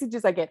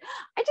messages I get,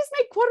 I just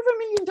made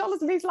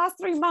 $250,000 in these last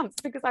 3 months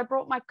because I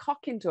brought my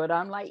cock into it.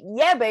 I'm like,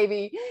 yeah,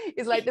 baby.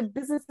 It's like the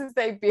businesses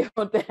they build,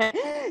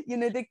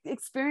 the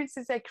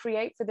experiences they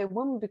create for their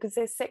women, because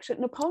their sexual...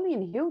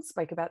 Napoleon Hill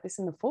spoke about this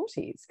in the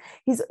 40s.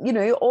 He's,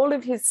 all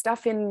of his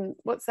stuff in,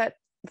 what's that,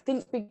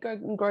 Think Big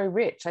and Grow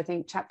Rich, I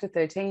think chapter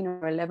 13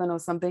 or 11 or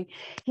something,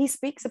 he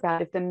speaks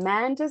about if the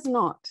man does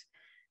not,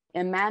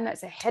 a man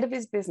that's ahead of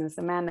his business,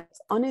 a man that's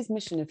on his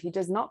mission, if he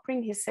does not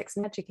bring his sex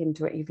magic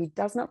into it, if he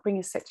does not bring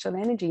his sexual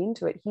energy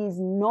into it, he's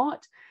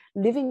not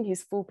living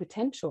his full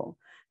potential.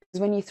 Because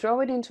when you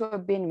throw it into a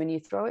bin, when you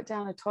throw it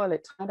down a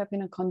toilet, tied up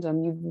in a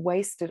condom, you've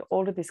wasted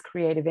all of this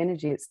creative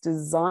energy. It's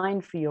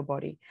designed for your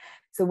body.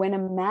 So when a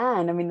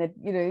man,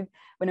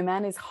 when a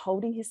man is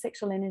holding his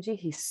sexual energy,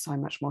 he's so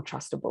much more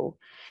trustable.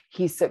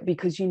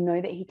 Because you know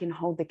that he can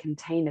hold the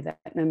container, that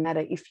no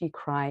matter if you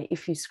cry,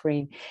 if you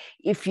scream,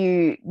 if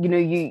you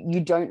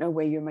don't know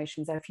where your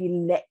emotions are, if you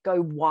let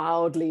go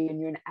wildly and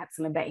you're an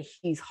absolute bad,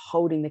 he's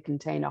holding the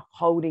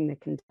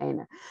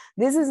container.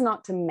 This is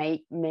not to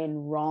make men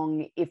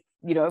wrong. If,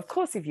 of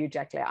course, if you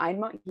ejaculate, I'm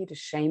not here to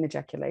shame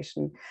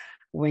ejaculation.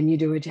 When you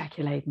do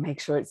ejaculate, make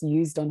sure it's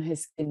used on her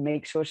skin,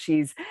 make sure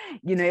she's,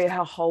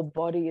 her whole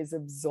body is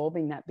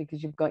absorbing that,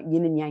 because you've got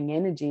yin and yang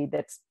energy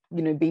that's,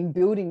 being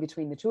building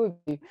between the two of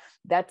you.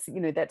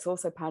 That's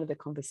also part of the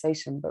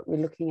conversation, but we're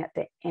looking at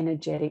the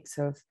energetics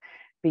of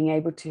being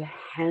able to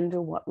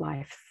handle what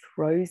life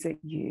throws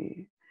at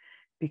you,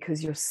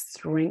 because you're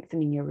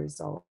strengthening your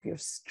resolve, you're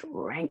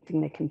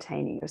strengthening the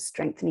container, you're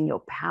strengthening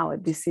your power.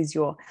 This is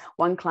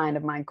one client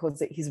of mine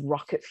calls it his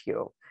rocket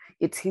fuel.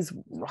 It's his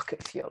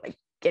rocket fuel, like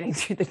getting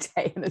through the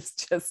day. And it's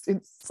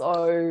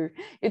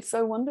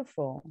so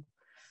wonderful,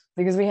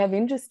 because we have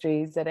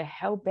industries that are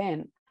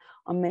hell-bent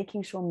on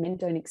making sure men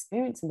don't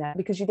experience that,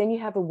 because then you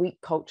have a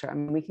weak culture. I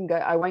mean,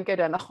 I won't go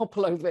down the whole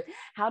below, but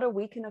how to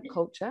weaken a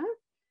culture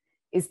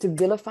is to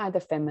vilify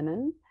the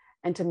feminine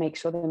and to make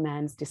sure the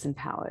man's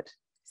disempowered.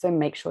 So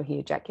make sure he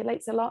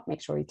ejaculates a lot,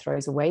 make sure he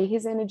throws away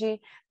his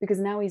energy, because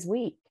now he's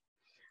weak.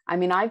 I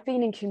mean, I've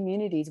been in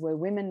communities where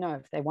women know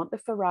if they want the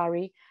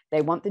Ferrari,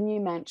 they want the new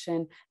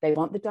mansion, they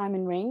want the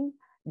diamond ring,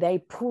 they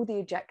pull the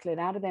ejaculate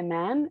out of their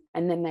man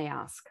and then they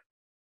ask,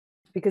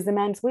 because the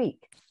man's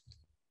weak.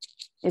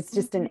 It's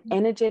just an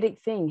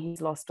energetic thing.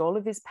 He's lost all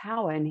of his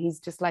power and he's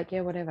just like,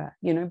 yeah, whatever,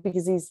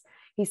 because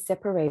he's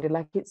separated,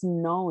 like it's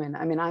known.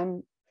 I mean,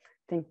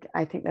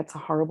 I think that's a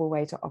horrible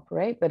way to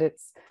operate, but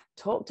it's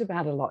talked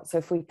about a lot. So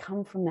if we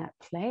come from that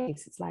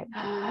place, it's like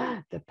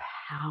the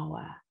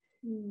power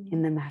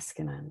in the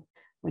masculine,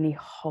 when he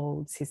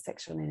holds his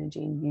sexual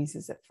energy and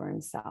uses it for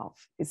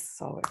himself, is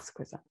so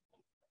exquisite.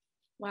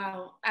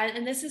 Wow.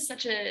 And this is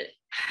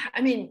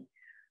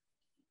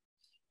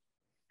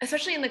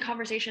especially in the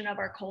conversation of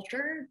our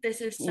culture,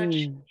 this is such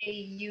a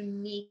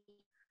unique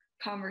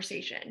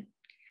conversation.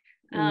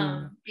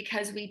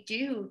 Because we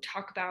do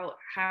talk about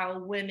how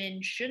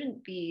women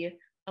shouldn't be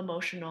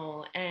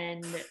emotional,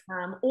 and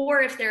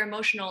or if they're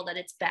emotional, that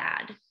it's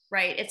bad,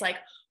 right? It's like,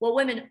 well,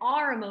 women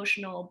are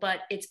emotional, but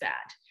it's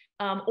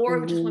bad,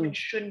 or just women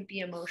shouldn't be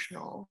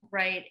emotional,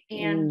 right?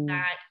 And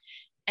that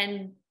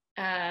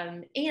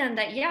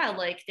yeah,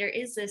 like there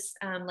is this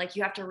like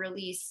you have to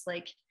release,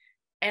 like,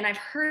 and I've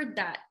heard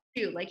that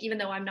too, like even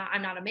though I'm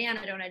not a man,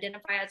 I don't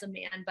identify as a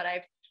man, but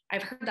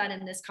I've heard that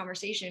in this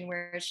conversation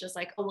where it's just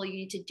like, oh, well, you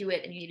need to do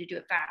it and you need to do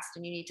it fast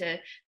and you need to,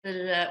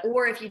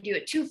 or if you do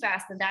it too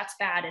fast, then that's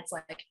bad. It's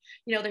like,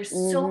 there's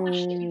so much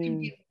that you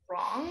can do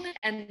wrong.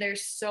 And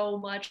there's so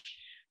much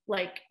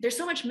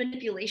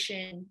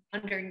manipulation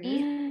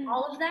underneath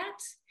all of that.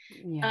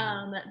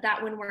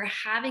 That when we're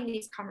having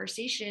these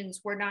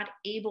conversations, we're not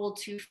able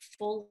to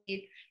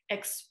fully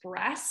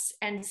express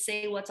and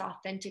say what's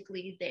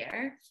authentically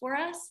there for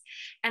us.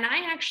 And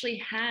I actually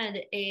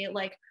had a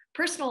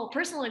personal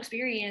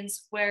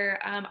experience where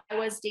I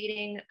was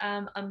dating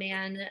a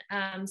man,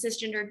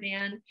 cisgendered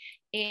man,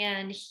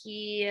 and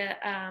he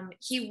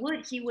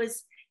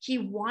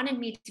wanted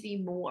me to be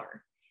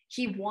more.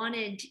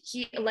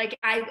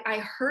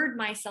 I heard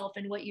myself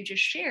in what you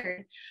just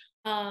shared.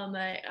 And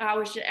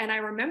I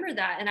remember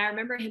that. And I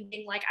remember him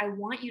being like, I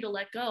want you to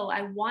let go.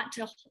 I want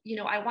to,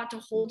 I want to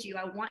hold you.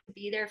 I want to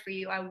be there for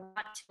you. I want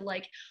to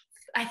like,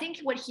 I think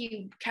what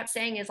he kept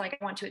saying is like,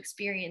 I want to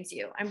experience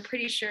you. I'm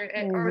pretty sure,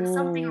 or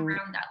something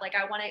around that. Like,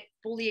 I want to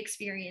fully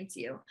experience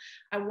you.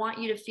 I want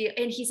you to feel,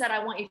 and he said,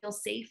 I want you to feel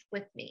safe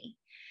with me.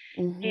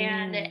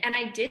 And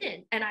I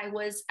didn't, and I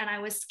was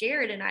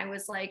scared, and I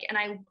was like, and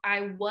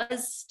I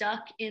was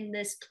stuck in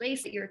this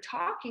place that you're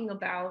talking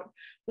about,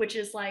 which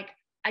is like,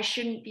 I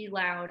shouldn't be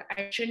loud,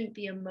 I shouldn't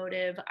be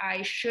emotive,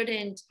 I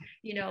shouldn't,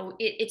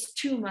 it's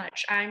too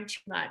much, I'm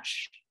too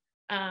much.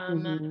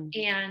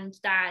 And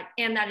that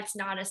it's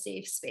not a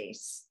safe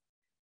space,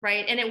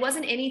 right? And it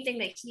wasn't anything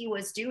that he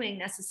was doing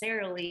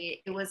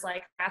necessarily. It was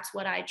like, that's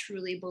what I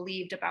truly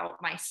believed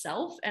about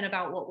myself and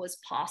about what was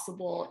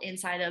possible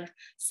inside of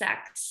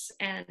sex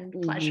and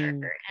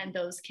pleasure and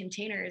those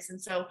containers.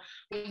 And so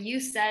what you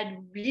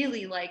said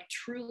really like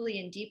truly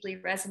and deeply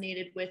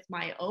resonated with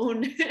my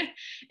own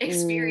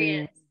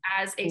experience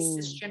as a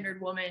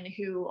cisgendered woman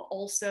who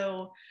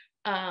also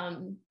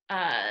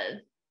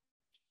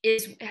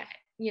is,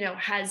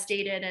 has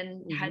dated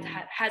and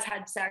has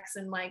had sex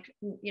and like,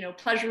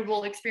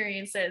 pleasurable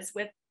experiences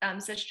with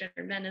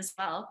cisgender men as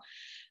well.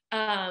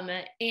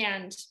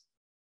 And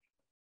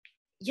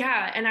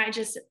yeah, and I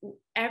just,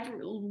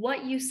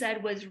 what you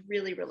said was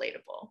really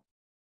relatable.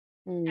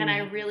 And I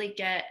really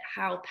get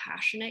how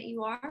passionate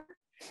you are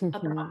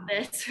about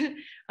this,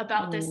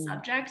 about this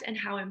subject and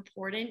how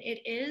important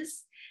it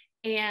is.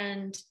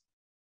 And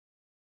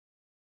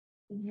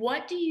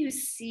what do you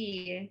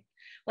see,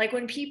 like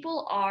when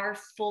people are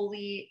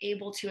fully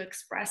able to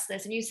express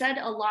this? And you said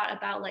a lot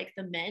about like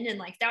the men, and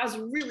like that was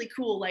really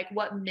cool, like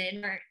what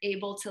men are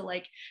able to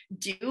like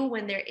do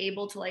when they're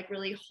able to like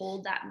really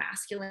hold that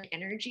masculine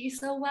energy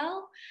so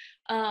well.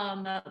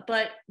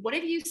 But what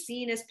have you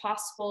seen is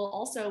possible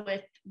also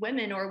with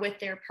women or with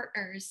their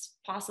partners,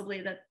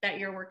 possibly that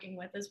you're working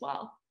with as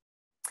well?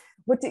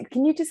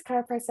 Can you just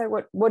clarify,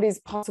 so what is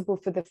possible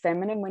for the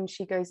feminine when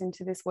she goes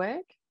into this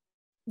work?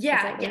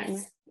 Yeah,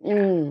 yes.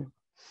 Yeah.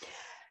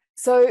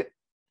 So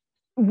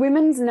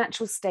women's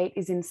natural state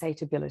is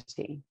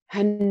insatiability.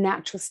 Her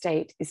natural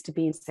state is to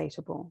be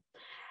insatiable.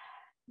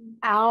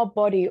 Our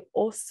body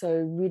also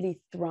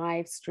really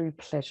thrives through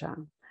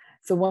pleasure.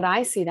 So what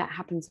I see that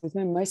happens with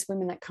women, most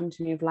women that come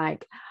to me of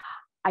like,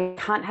 I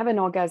can't have an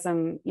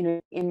orgasm,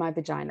 in my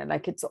vagina.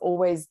 Like it's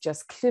always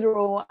just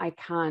clitoral. I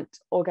can't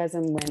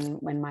orgasm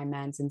when my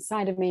man's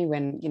inside of me,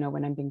 when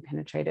I'm being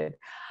penetrated.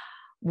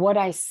 What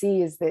I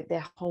see is that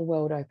their whole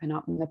world open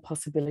up, and the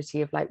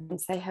possibility of like,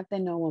 once they have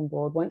their no on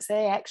board, once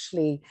they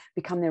actually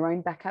become their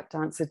own backup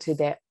dancer to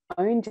their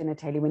own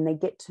genitalia, when they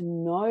get to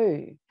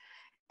know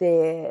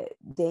their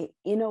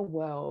inner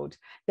world,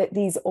 that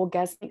these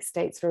orgasmic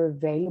states are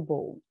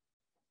available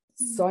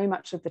so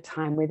much of the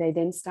time, where they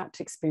then start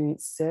to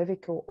experience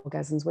cervical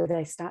orgasms, where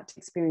they start to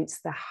experience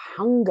the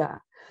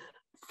hunger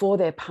for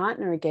their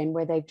partner again,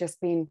 where they've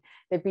been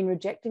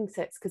rejecting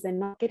sex because they're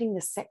not getting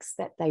the sex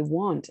that they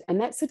want. And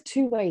that's a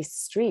two-way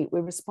street.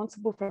 We're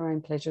responsible for our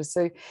own pleasure.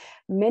 So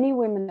many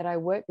women that I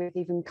work with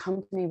even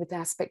come to me with the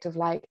aspect of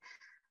like,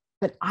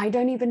 but I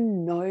don't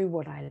even know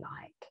what I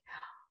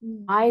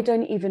like. I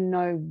don't even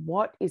know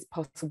what is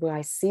possible.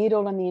 I see it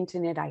all on the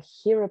internet. I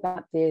hear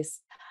about this.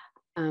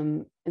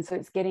 And so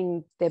it's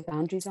getting their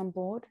boundaries on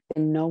board,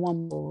 their no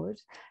on board,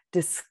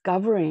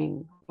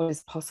 discovering what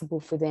is possible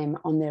for them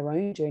on their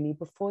own journey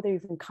before they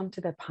even come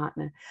to their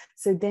partner.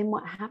 So then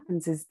what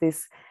happens is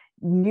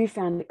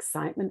newfound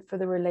excitement for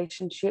the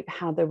relationship,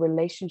 how the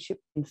relationship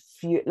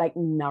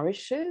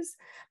nourishes,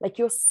 like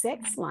your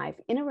sex life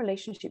in a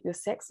relationship. Your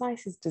sex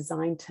life is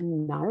designed to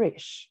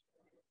nourish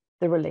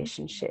the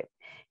relationship.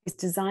 It's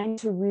designed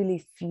to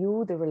really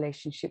fuel the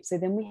relationship. So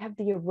then we have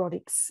the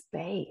erotic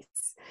space,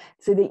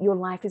 so that your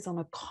life is on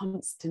a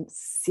constant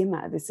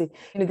simmer.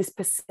 This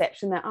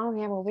perception that, oh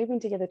yeah, well, we've been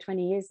together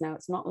 20 years now.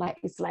 It's not like,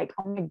 it's like,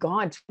 oh my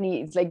God,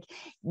 20, it's like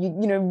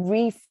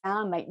you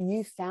found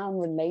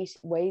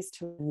ways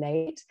to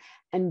relate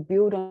and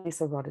build on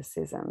this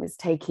eroticism. Is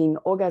taking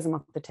orgasm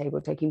off the table,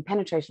 taking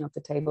penetration off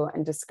the table,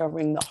 and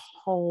discovering the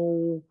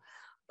whole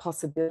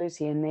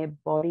possibility, and their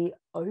body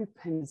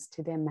opens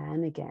to their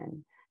man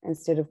again,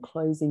 instead of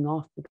closing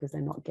off because they're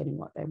not getting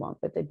what they want,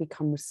 but they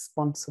become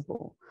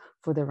responsible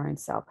for their own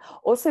self.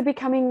 Also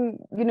becoming,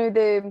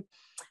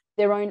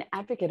 their own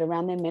advocate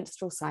around their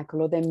menstrual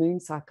cycle or their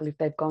moon cycle if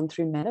they've gone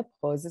through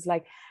menopause. It's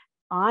like,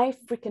 I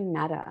freaking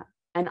matter,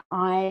 and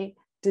I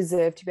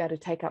deserve to be able to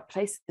take up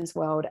place in this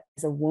world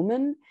as a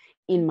woman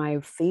in my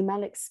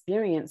female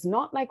experience,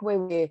 not like where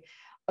we're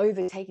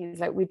overtaking. It's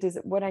like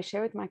what I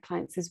share with my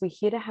clients is we're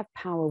here to have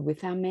power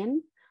with our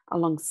men,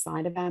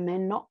 alongside of our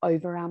men, not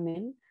over our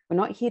men. We're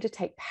not here to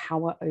take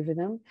power over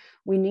them.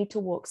 We need to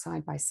walk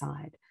side by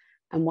side.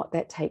 And what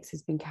that takes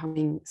is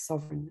becoming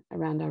sovereign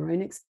around our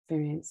own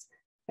experience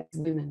as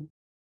women,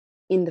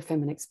 in the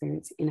feminine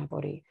experience in our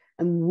body.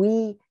 And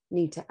we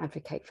need to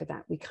advocate for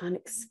that. We can't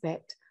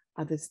expect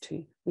others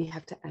too. We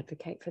have to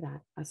advocate for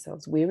that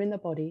ourselves. We're in the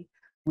body,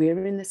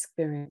 we're in the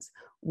experience.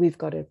 We've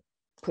got to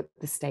put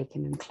the stake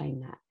in and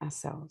claim that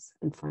ourselves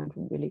and find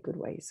really good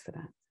ways for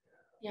that.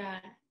 Yeah.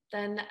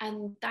 And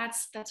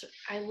that's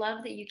I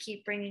love that you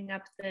keep bringing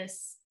up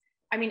this.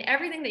 I mean,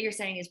 everything that you're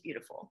saying is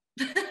beautiful.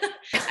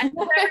 I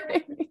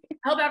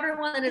hope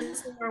everyone that is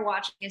listening or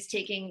watching is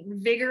taking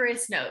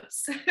vigorous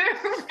notes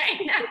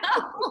right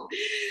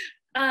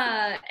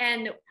now.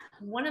 And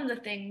one of the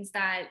things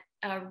that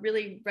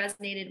really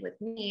resonated with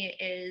me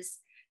is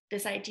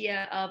this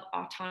idea of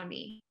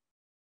autonomy,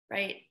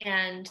 right?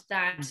 And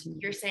that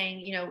you're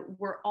saying, you know,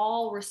 we're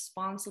all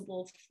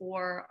responsible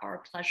for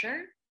our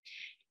pleasure.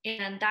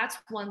 And that's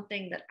one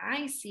thing that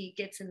I see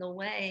gets in the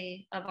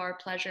way of our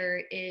pleasure,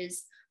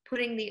 is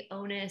putting the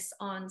onus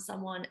on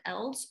someone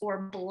else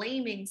or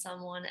blaming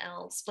someone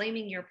else,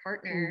 blaming your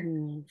partner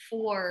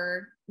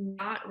for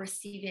not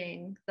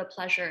receiving the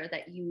pleasure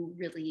that you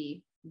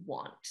really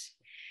want.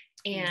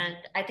 And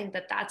I think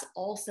that that's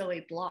also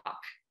a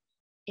block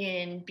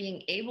in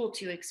being able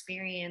to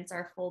experience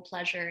our full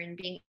pleasure and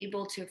being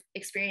able to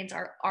experience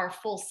our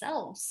full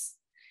selves.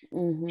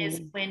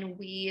 Is when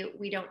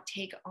we don't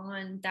take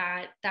on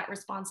that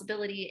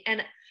responsibility.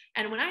 And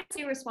when I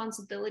say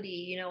responsibility,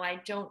 you know,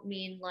 I don't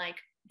mean like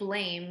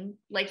blame,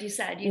 like you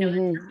said, you know,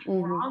 there's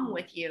nothing wrong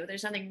with you.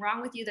 There's nothing wrong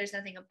with you. There's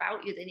nothing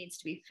about you that needs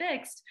to be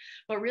fixed,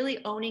 but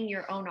really owning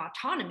your own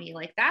autonomy.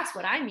 Like that's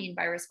what I mean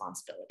by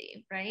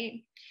responsibility,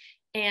 right?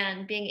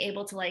 And being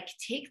able to like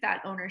take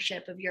that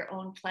ownership of your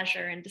own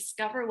pleasure and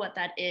discover what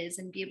that is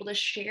and be able to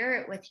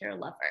share it with your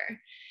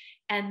lover.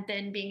 And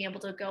then being able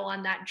to go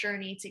on that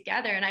journey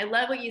together. And I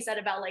love what you said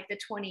about like the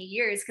 20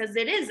 years, because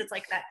it's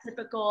like that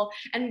typical,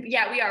 and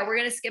yeah, we're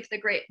going to skip the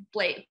great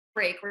break.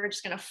 We're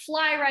just going to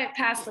fly right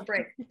past the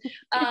break.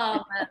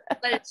 But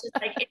it's just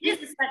like,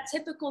 it's that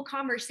typical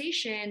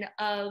conversation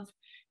of,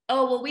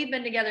 oh, well, we've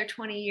been together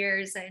 20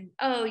 years. And,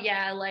 oh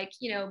yeah, like,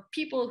 you know,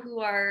 people who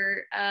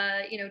are,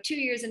 2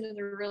 years into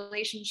the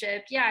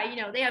relationship. Yeah. You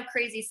know, they have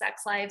crazy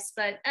sex lives,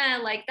 but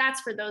like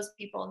that's for those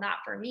people, not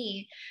for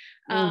me.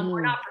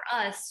 Or not for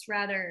us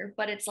rather.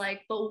 But it's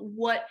like, but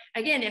what,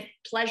 again, if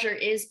pleasure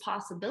is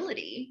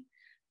possibility,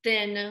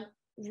 then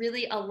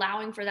really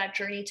allowing for that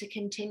journey to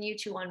continue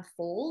to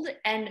unfold.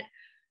 And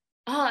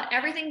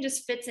everything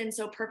just fits in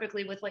so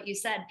perfectly with what you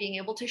said, being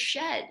able to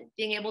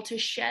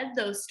shed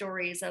those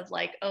stories of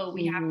like, oh,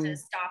 we have to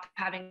stop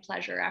having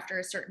pleasure after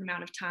a certain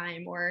amount of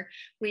time, or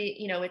we,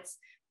 you know, it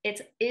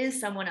is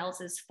someone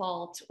else's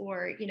fault,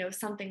 or, you know,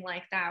 something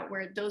like that,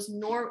 where those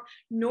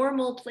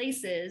normal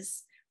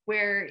places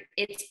where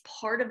it's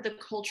part of the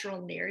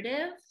cultural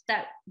narrative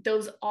that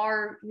those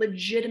are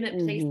legitimate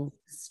places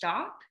to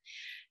stop.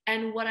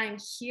 And what I'm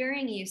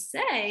hearing you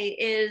say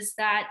is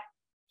that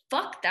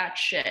fuck that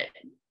shit.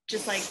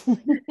 Just like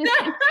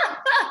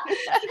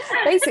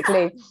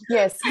basically,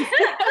 yes.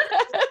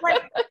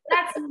 Like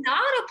that's not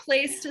a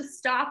place to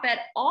stop at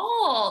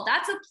all.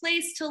 That's a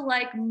place to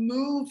like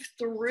move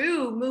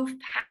through, move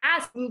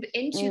past, move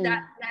into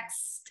that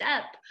next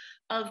step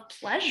of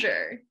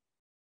pleasure.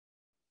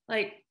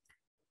 Like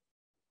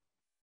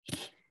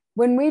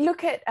when we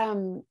look at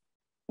when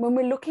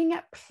we're looking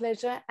at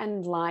pleasure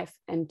and life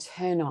and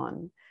turn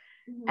on,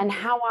 and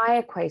how I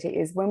equate it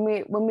is when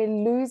we're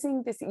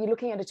losing this, you're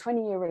looking at a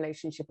 20-year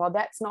relationship. Oh,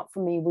 that's not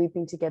for me. We've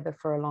been together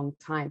for a long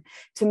time.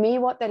 To me,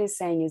 what that is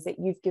saying is that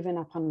you've given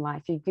up on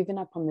life. You've given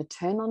up on the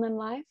turn on in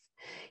life.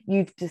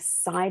 You've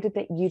decided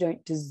that you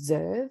don't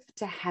deserve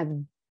to have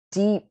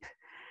deep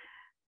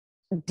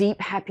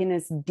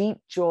happiness, deep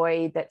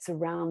joy that's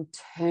around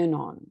turn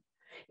on.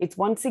 It's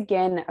once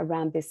again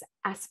around this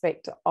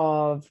aspect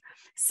of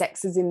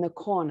sex is in the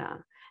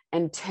corner,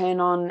 and turn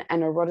on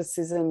and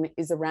eroticism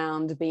is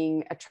around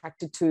being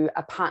attracted to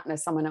a partner,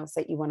 someone else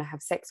that you want to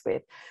have sex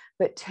with.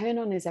 But turn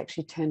on is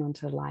actually turn on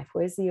to life.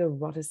 Where's the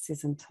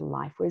eroticism to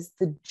life? Where's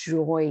the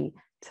joy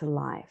to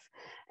life?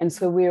 And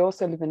so we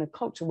also live in a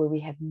culture where we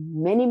have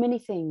many, many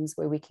things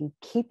where we can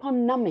keep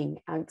on numbing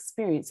our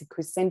experience. The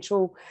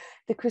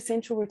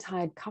quintessential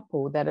retired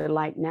couple that are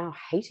like now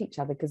hate each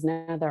other because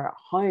now they're at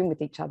home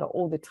with each other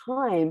all the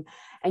time.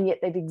 And yet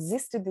they've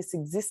existed this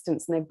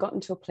existence and they've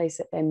gotten to a place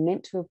that they're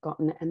meant to have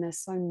gotten, and they're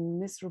so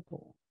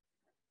miserable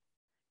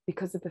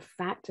because of the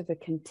fact of a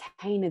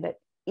container that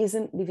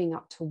isn't living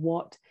up to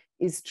what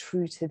is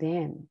true to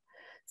them.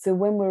 So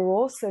when we're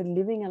also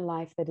living a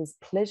life that is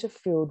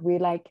pleasure-filled, we're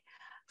like,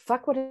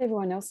 fuck what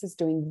everyone else is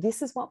doing.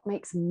 This is what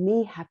makes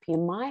me happy,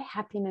 and my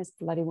happiness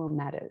bloody well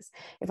matters.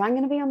 If I'm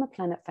going to be on the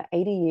planet for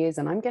 80 years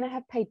and I'm going to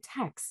have paid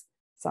tax,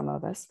 some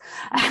of us,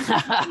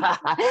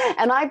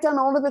 and I've done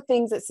all of the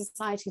things that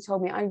society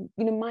told me,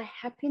 my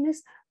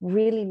happiness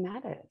really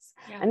matters.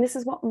 Yeah. And this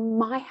is what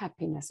my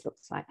happiness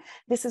looks like.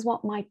 This is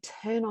what my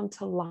turn on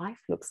to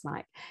life looks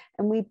like.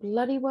 And we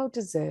bloody well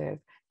deserve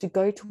to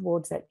go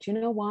towards that. Do you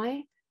know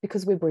why?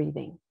 Because we're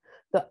breathing.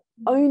 The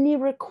only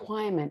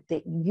requirement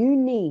that you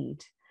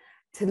need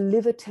to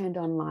live a turned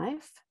on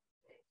life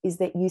is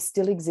that you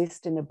still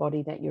exist in the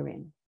body that you're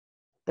in.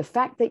 The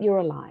fact that you're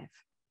alive.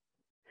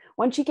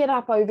 Once you get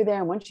up over there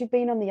and once you've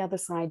been on the other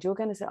side, you're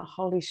going to say, oh,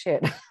 holy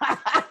shit,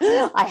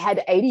 I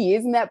had 80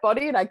 years in that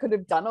body and I could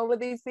have done all of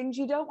these things.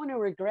 You don't want to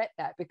regret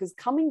that, because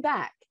coming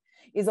back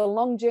is a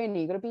long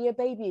journey. You've got to be a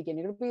baby again.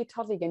 You've got to be a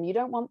toddler again. You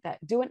don't want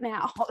that. Do it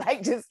now.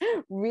 Like, just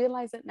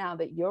realize it now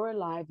that you're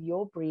alive,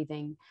 you're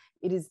breathing.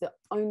 It is the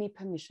only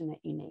permission that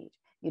you need.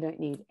 You don't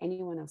need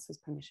anyone else's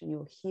permission.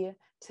 You're here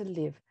to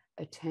live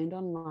a turned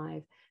on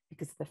life,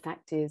 because the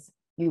fact is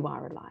you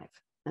are alive,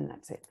 and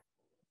that's it.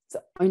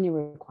 It's the only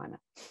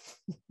requirement.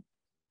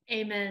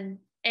 Amen.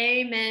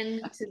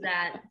 Amen to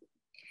that.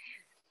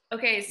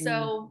 Okay,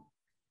 so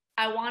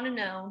I want to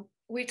know,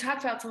 we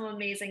talked about some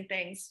amazing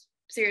things.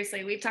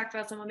 Seriously, we've talked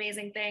about some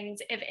amazing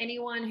things. If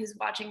anyone who's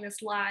watching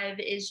this live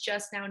is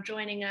just now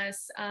joining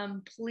us,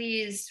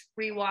 please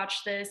rewatch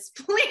this.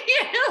 Please,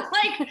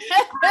 like,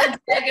 I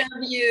beg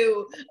of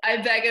you.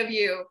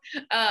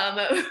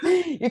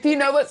 If you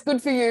know what's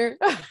good for you.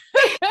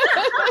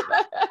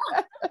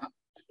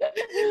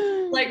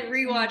 Like,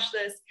 rewatch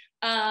this.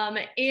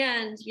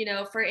 And, you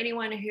know, for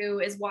anyone who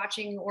is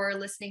watching or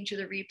listening to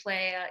the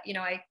replay, you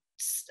know,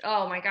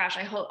 oh my gosh,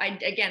 I hope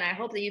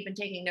that you've been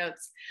taking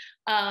notes.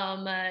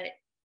 And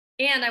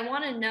I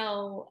want to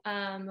know,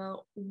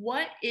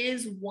 what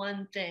is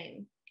one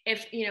thing,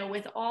 if, you know,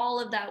 with all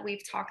of that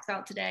we've talked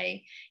about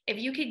today, if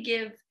you could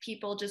give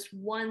people just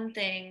one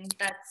thing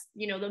that's,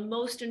 you know, the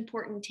most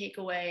important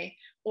takeaway,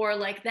 or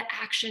like the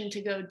action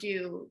to go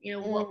do, you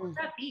know, what would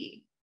that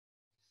be?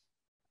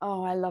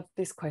 Oh, I love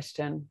this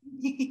question.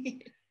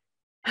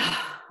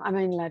 I'm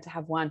only allowed to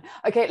have one.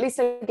 Okay, at least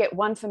I get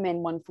one for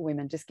men, one for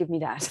women. Just give me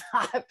that,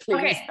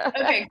 please.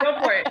 Okay,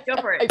 go for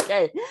it.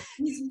 Okay,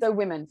 so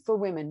for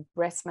women,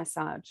 breast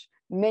massage.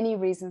 Many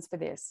reasons for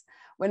this.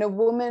 When a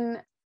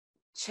woman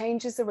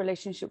changes the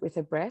relationship with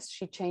her breast,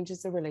 she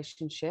changes the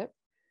relationship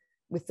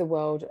with the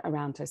world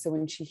around her. So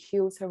when she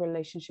heals her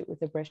relationship with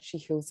her breast, she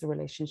heals the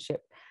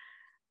relationship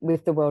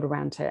with the world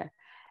around her.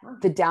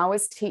 The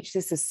Taoists teach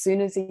this. As soon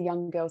as a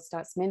young girl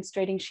starts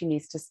menstruating, she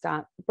needs to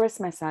start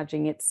breast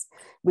massaging.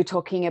 We're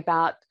talking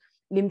about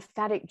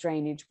lymphatic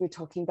drainage. We're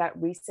talking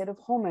about reset of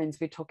hormones.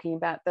 We're talking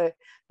about the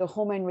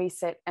hormone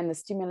reset and the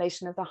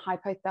stimulation of the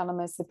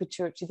hypothalamus, the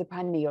pituitary, the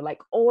pineal, like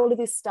all of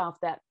this stuff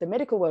that the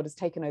medical world has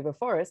taken over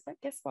for us.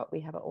 But guess what? We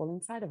have it all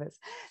inside of us.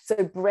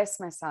 So breast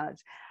massage.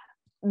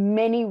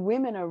 Many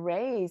women are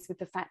raised with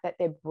the fact that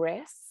their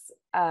breasts,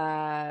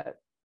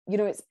 you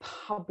know, it's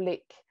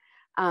public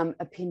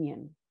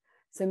opinion.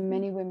 So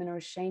many women are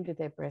ashamed of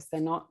their breasts.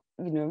 They're not,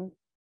 you know,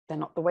 they're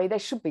not the way they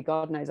should be.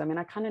 God knows. I mean,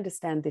 I can't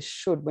understand this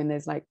should when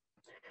there's like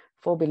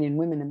 4 billion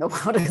women in the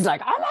world. It's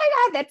like, oh my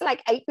God, that's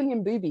like 8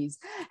 billion boobies.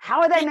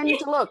 How are they meant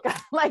to look?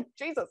 Like,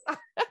 Jesus.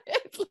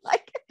 It's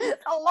like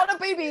a lot of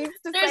boobies.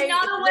 There's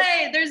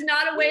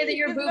not a way that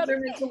your boobs are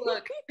meant to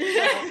look.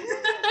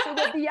 So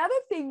what the other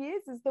thing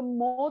is the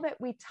more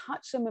that we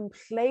touch them and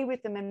play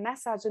with them and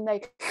massage, and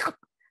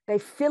they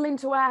fill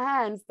into our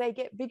hands, they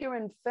get bigger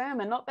and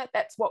firmer. Not that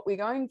that's what we're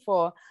going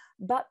for,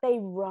 but they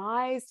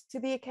rise to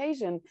the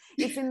occasion.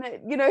 It's in the,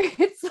 you know,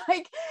 it's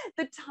like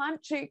the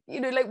tantric, you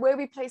know, like where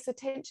we place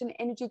attention,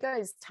 energy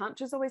goes.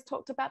 Tantra's always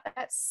talked about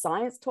that.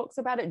 Science talks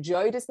about it.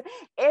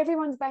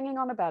 Everyone's banging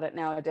on about it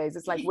nowadays.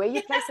 It's like where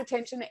you place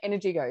attention,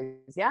 energy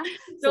goes. Yeah.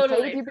 So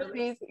Totally. Play with your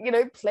boobies, you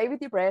know, play with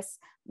your breasts,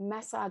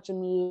 massage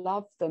and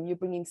love them. You're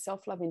bringing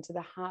self-love into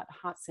the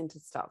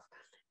heart-centered stuff.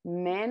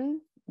 Men,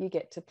 you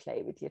get to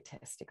play with your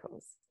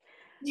testicles.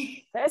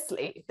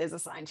 Firstly, there's a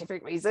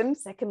scientific reason.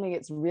 Secondly,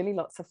 it's really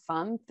lots of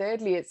fun.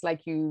 Thirdly, it's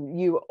like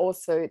you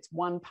also, it's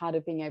one part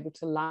of being able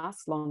to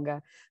last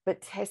longer.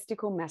 But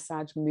testicle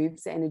massage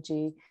moves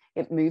energy,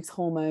 it moves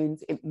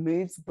hormones, it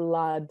moves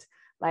blood.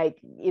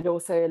 Like, it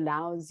also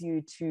allows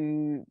you to,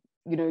 you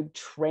know,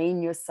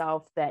 train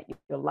yourself that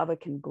your lover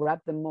can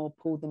grab them more,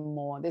 pull them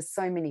more. There's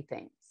so many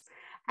things.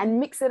 And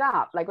mix it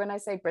up. Like when I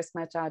say breast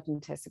massage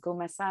and testicle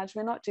massage,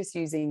 we're not just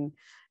using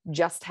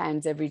just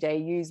hands every day.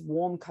 Use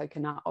warm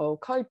coconut oil,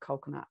 cold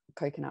coconut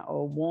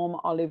oil, warm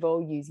olive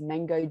oil, use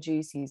mango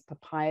juice, use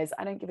papayas.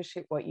 I don't give a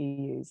shit what you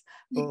use.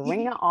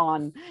 Bring it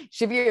on.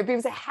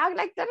 People say, how,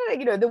 like,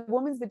 you know, the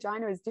woman's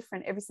vagina is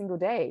different every single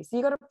day. So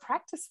you got to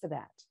practice for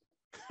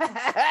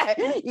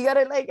that. You got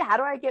to, like, how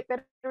do I get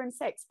better in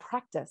sex?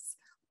 Practice.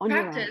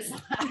 Practice.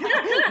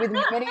 With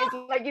many,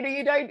 like, you know,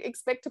 you don't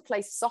expect to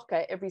play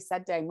soccer every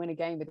Saturday and win a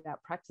game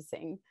without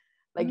practicing.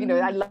 Like, you know,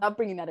 I love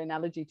bringing that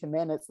analogy to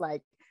men. It's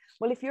like,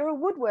 well, if you're a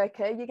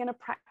woodworker, you're going to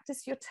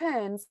practice your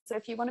turns. So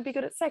if you want to be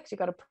good at sex, you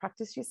got to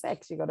practice your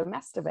sex. You got to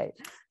masturbate.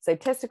 So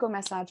testicle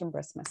massage and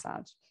breast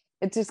massage.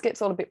 It just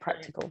gets all a bit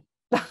practical.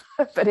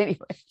 But anyway.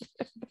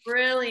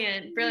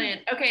 Brilliant.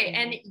 Okay.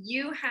 And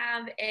you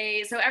have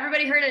so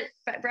everybody heard it,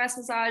 breast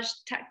massage,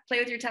 play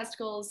with your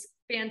testicles.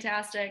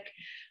 Fantastic.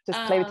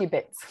 Just play with your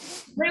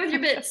bits. Play with your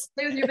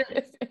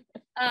bits.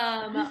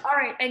 All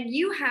right. And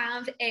you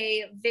have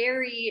a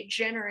very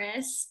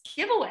generous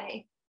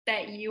giveaway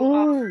that you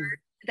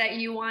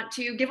want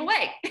to give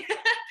away.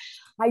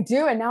 I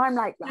do. And now I'm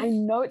like, I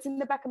know it's in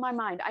the back of my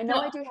mind. I know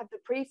I do have the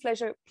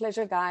pre-pleasure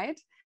guide.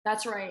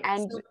 That's right.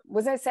 And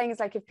what I was saying is,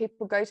 like, if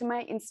people go to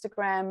my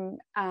Instagram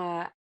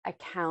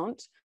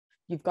account,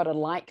 you've got to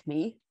like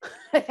me.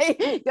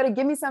 You've got to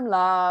give me some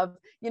love.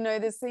 You know,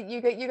 this,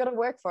 you got to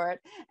work for it.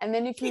 And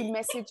then if you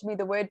message me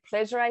the word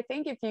pleasure, I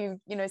think if you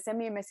send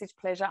me a message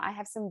pleasure, I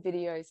have some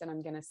videos that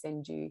I'm going to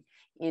send you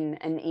in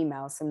an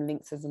email, some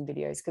links and some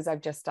videos, because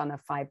I've just done a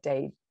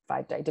 5-day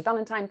to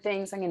Valentine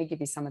thing. So I'm going to give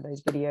you some of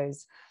those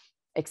videos,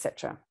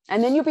 etc.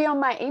 And then you'll be on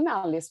my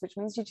email list, which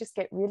means you just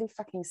get really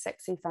fucking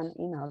sexy, fun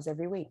emails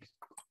every week.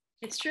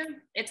 It's true.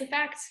 It's a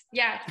fact.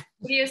 Yeah.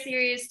 Video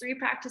series, 3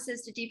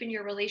 practices to deepen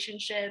your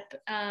relationship.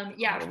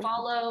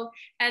 Follow.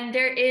 And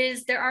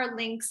there are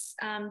links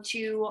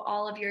to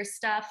all of your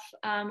stuff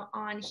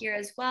on here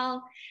as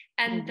well.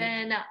 And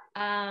then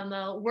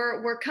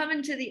we're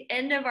coming to the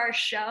end of our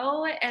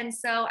show. And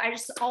so I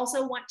just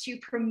also want to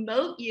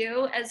promote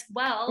you as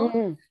well.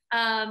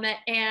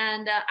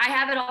 And I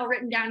have it all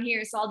written down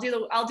here, so I'll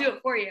do it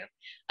for you.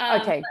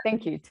 Okay,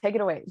 thank you. Take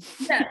it away.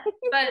 Yeah,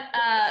 but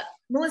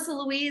Melissa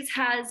Louise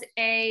has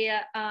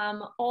a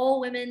all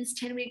women's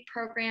 10-week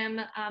program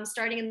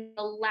starting in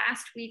the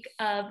last week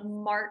of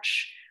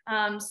March.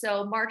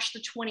 So March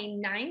the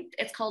 29th.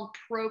 It's called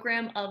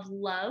Program of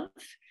Love.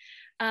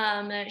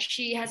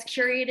 She has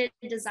curated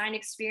design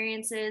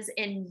experiences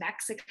in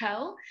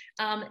Mexico.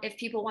 If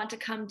people want to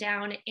come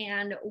down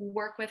and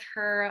work with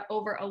her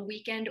over a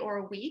weekend or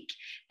a week.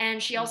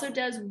 And she also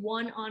does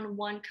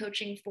one-on-one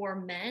coaching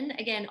for men.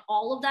 Again,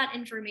 all of that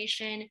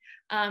information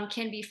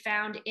can be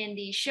found in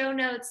the show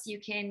notes. You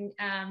can,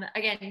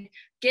 again,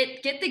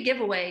 get the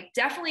giveaway.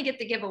 Definitely get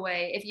the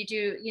giveaway. If you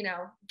do,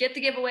 get the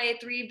giveaway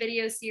 3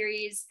 video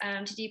series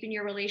to deepen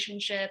your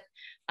relationship.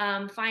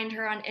 Find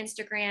her on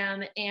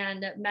Instagram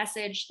and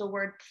message the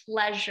word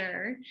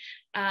pleasure,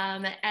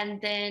 and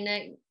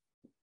then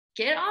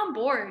get on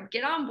board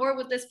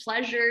with this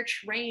pleasure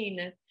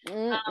train.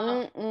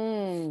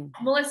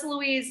 Melissa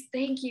Louise,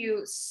 thank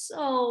you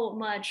so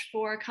much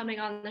for coming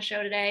on the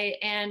show today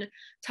and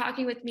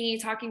talking with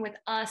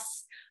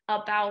us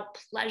about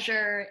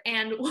pleasure,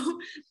 and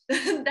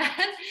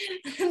that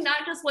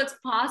not just what's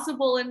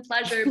possible in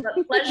pleasure,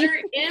 but pleasure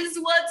is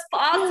what's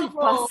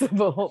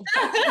possible.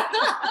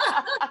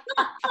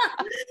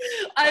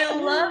 I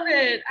love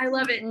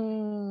it.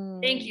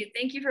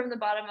 Thank you from the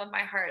bottom of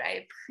my heart.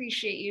 I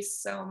appreciate you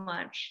so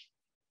much.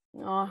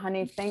 Oh,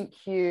 honey,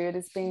 thank you. It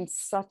has been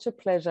such a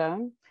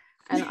pleasure.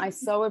 And I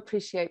so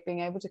appreciate being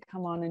able to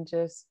come on and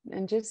just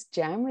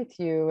jam with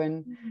you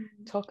and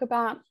talk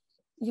about,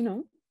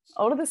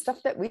 all of the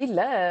stuff that we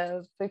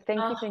love. So thank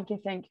you.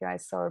 I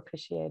so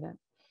appreciate it.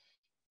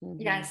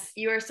 Yes,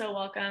 you are so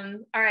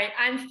welcome. All right,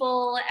 I'm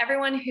full.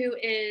 Everyone who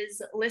is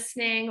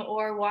listening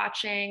or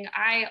watching,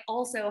 I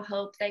also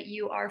hope that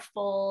you are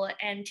full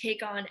and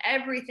take on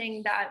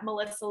everything that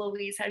Melissa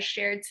Louise has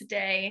shared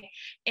today.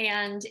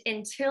 And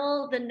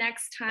until the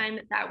next time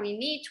that we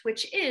meet,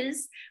 which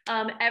is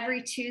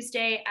every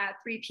Tuesday at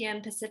 3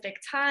 p.m. Pacific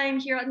time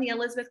here on the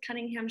Elizabeth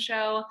Cunningham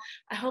Show,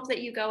 I hope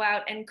that you go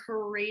out and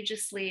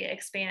courageously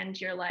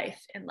expand your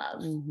life in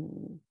love.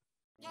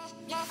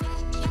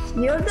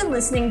 You have been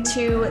listening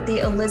to the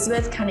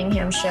Elizabeth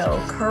Cunningham Show,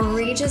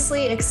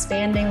 Courageously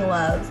Expanding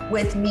Love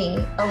with me,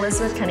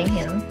 Elizabeth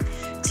Cunningham.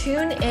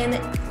 Tune in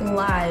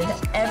live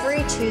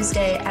every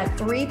Tuesday at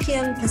 3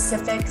 p.m.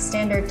 Pacific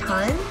Standard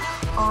Time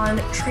on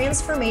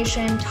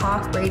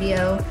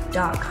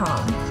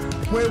transformationtalkradio.com,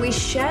 where we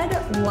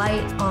shed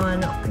light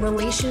on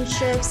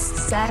relationships,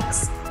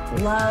 sex,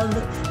 love,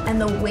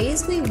 and the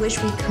ways we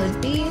wish we could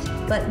be,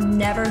 but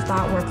never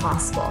thought were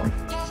possible.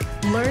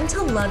 Learn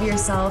to love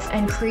yourself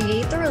and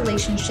create the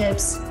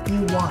relationships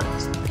you want.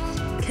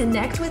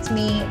 Connect with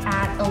me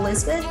at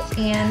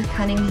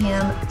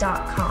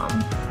ElizabethAnnCunningham.com.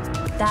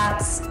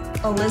 That's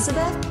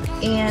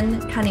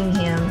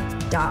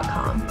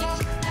ElizabethAnnCunningham.com.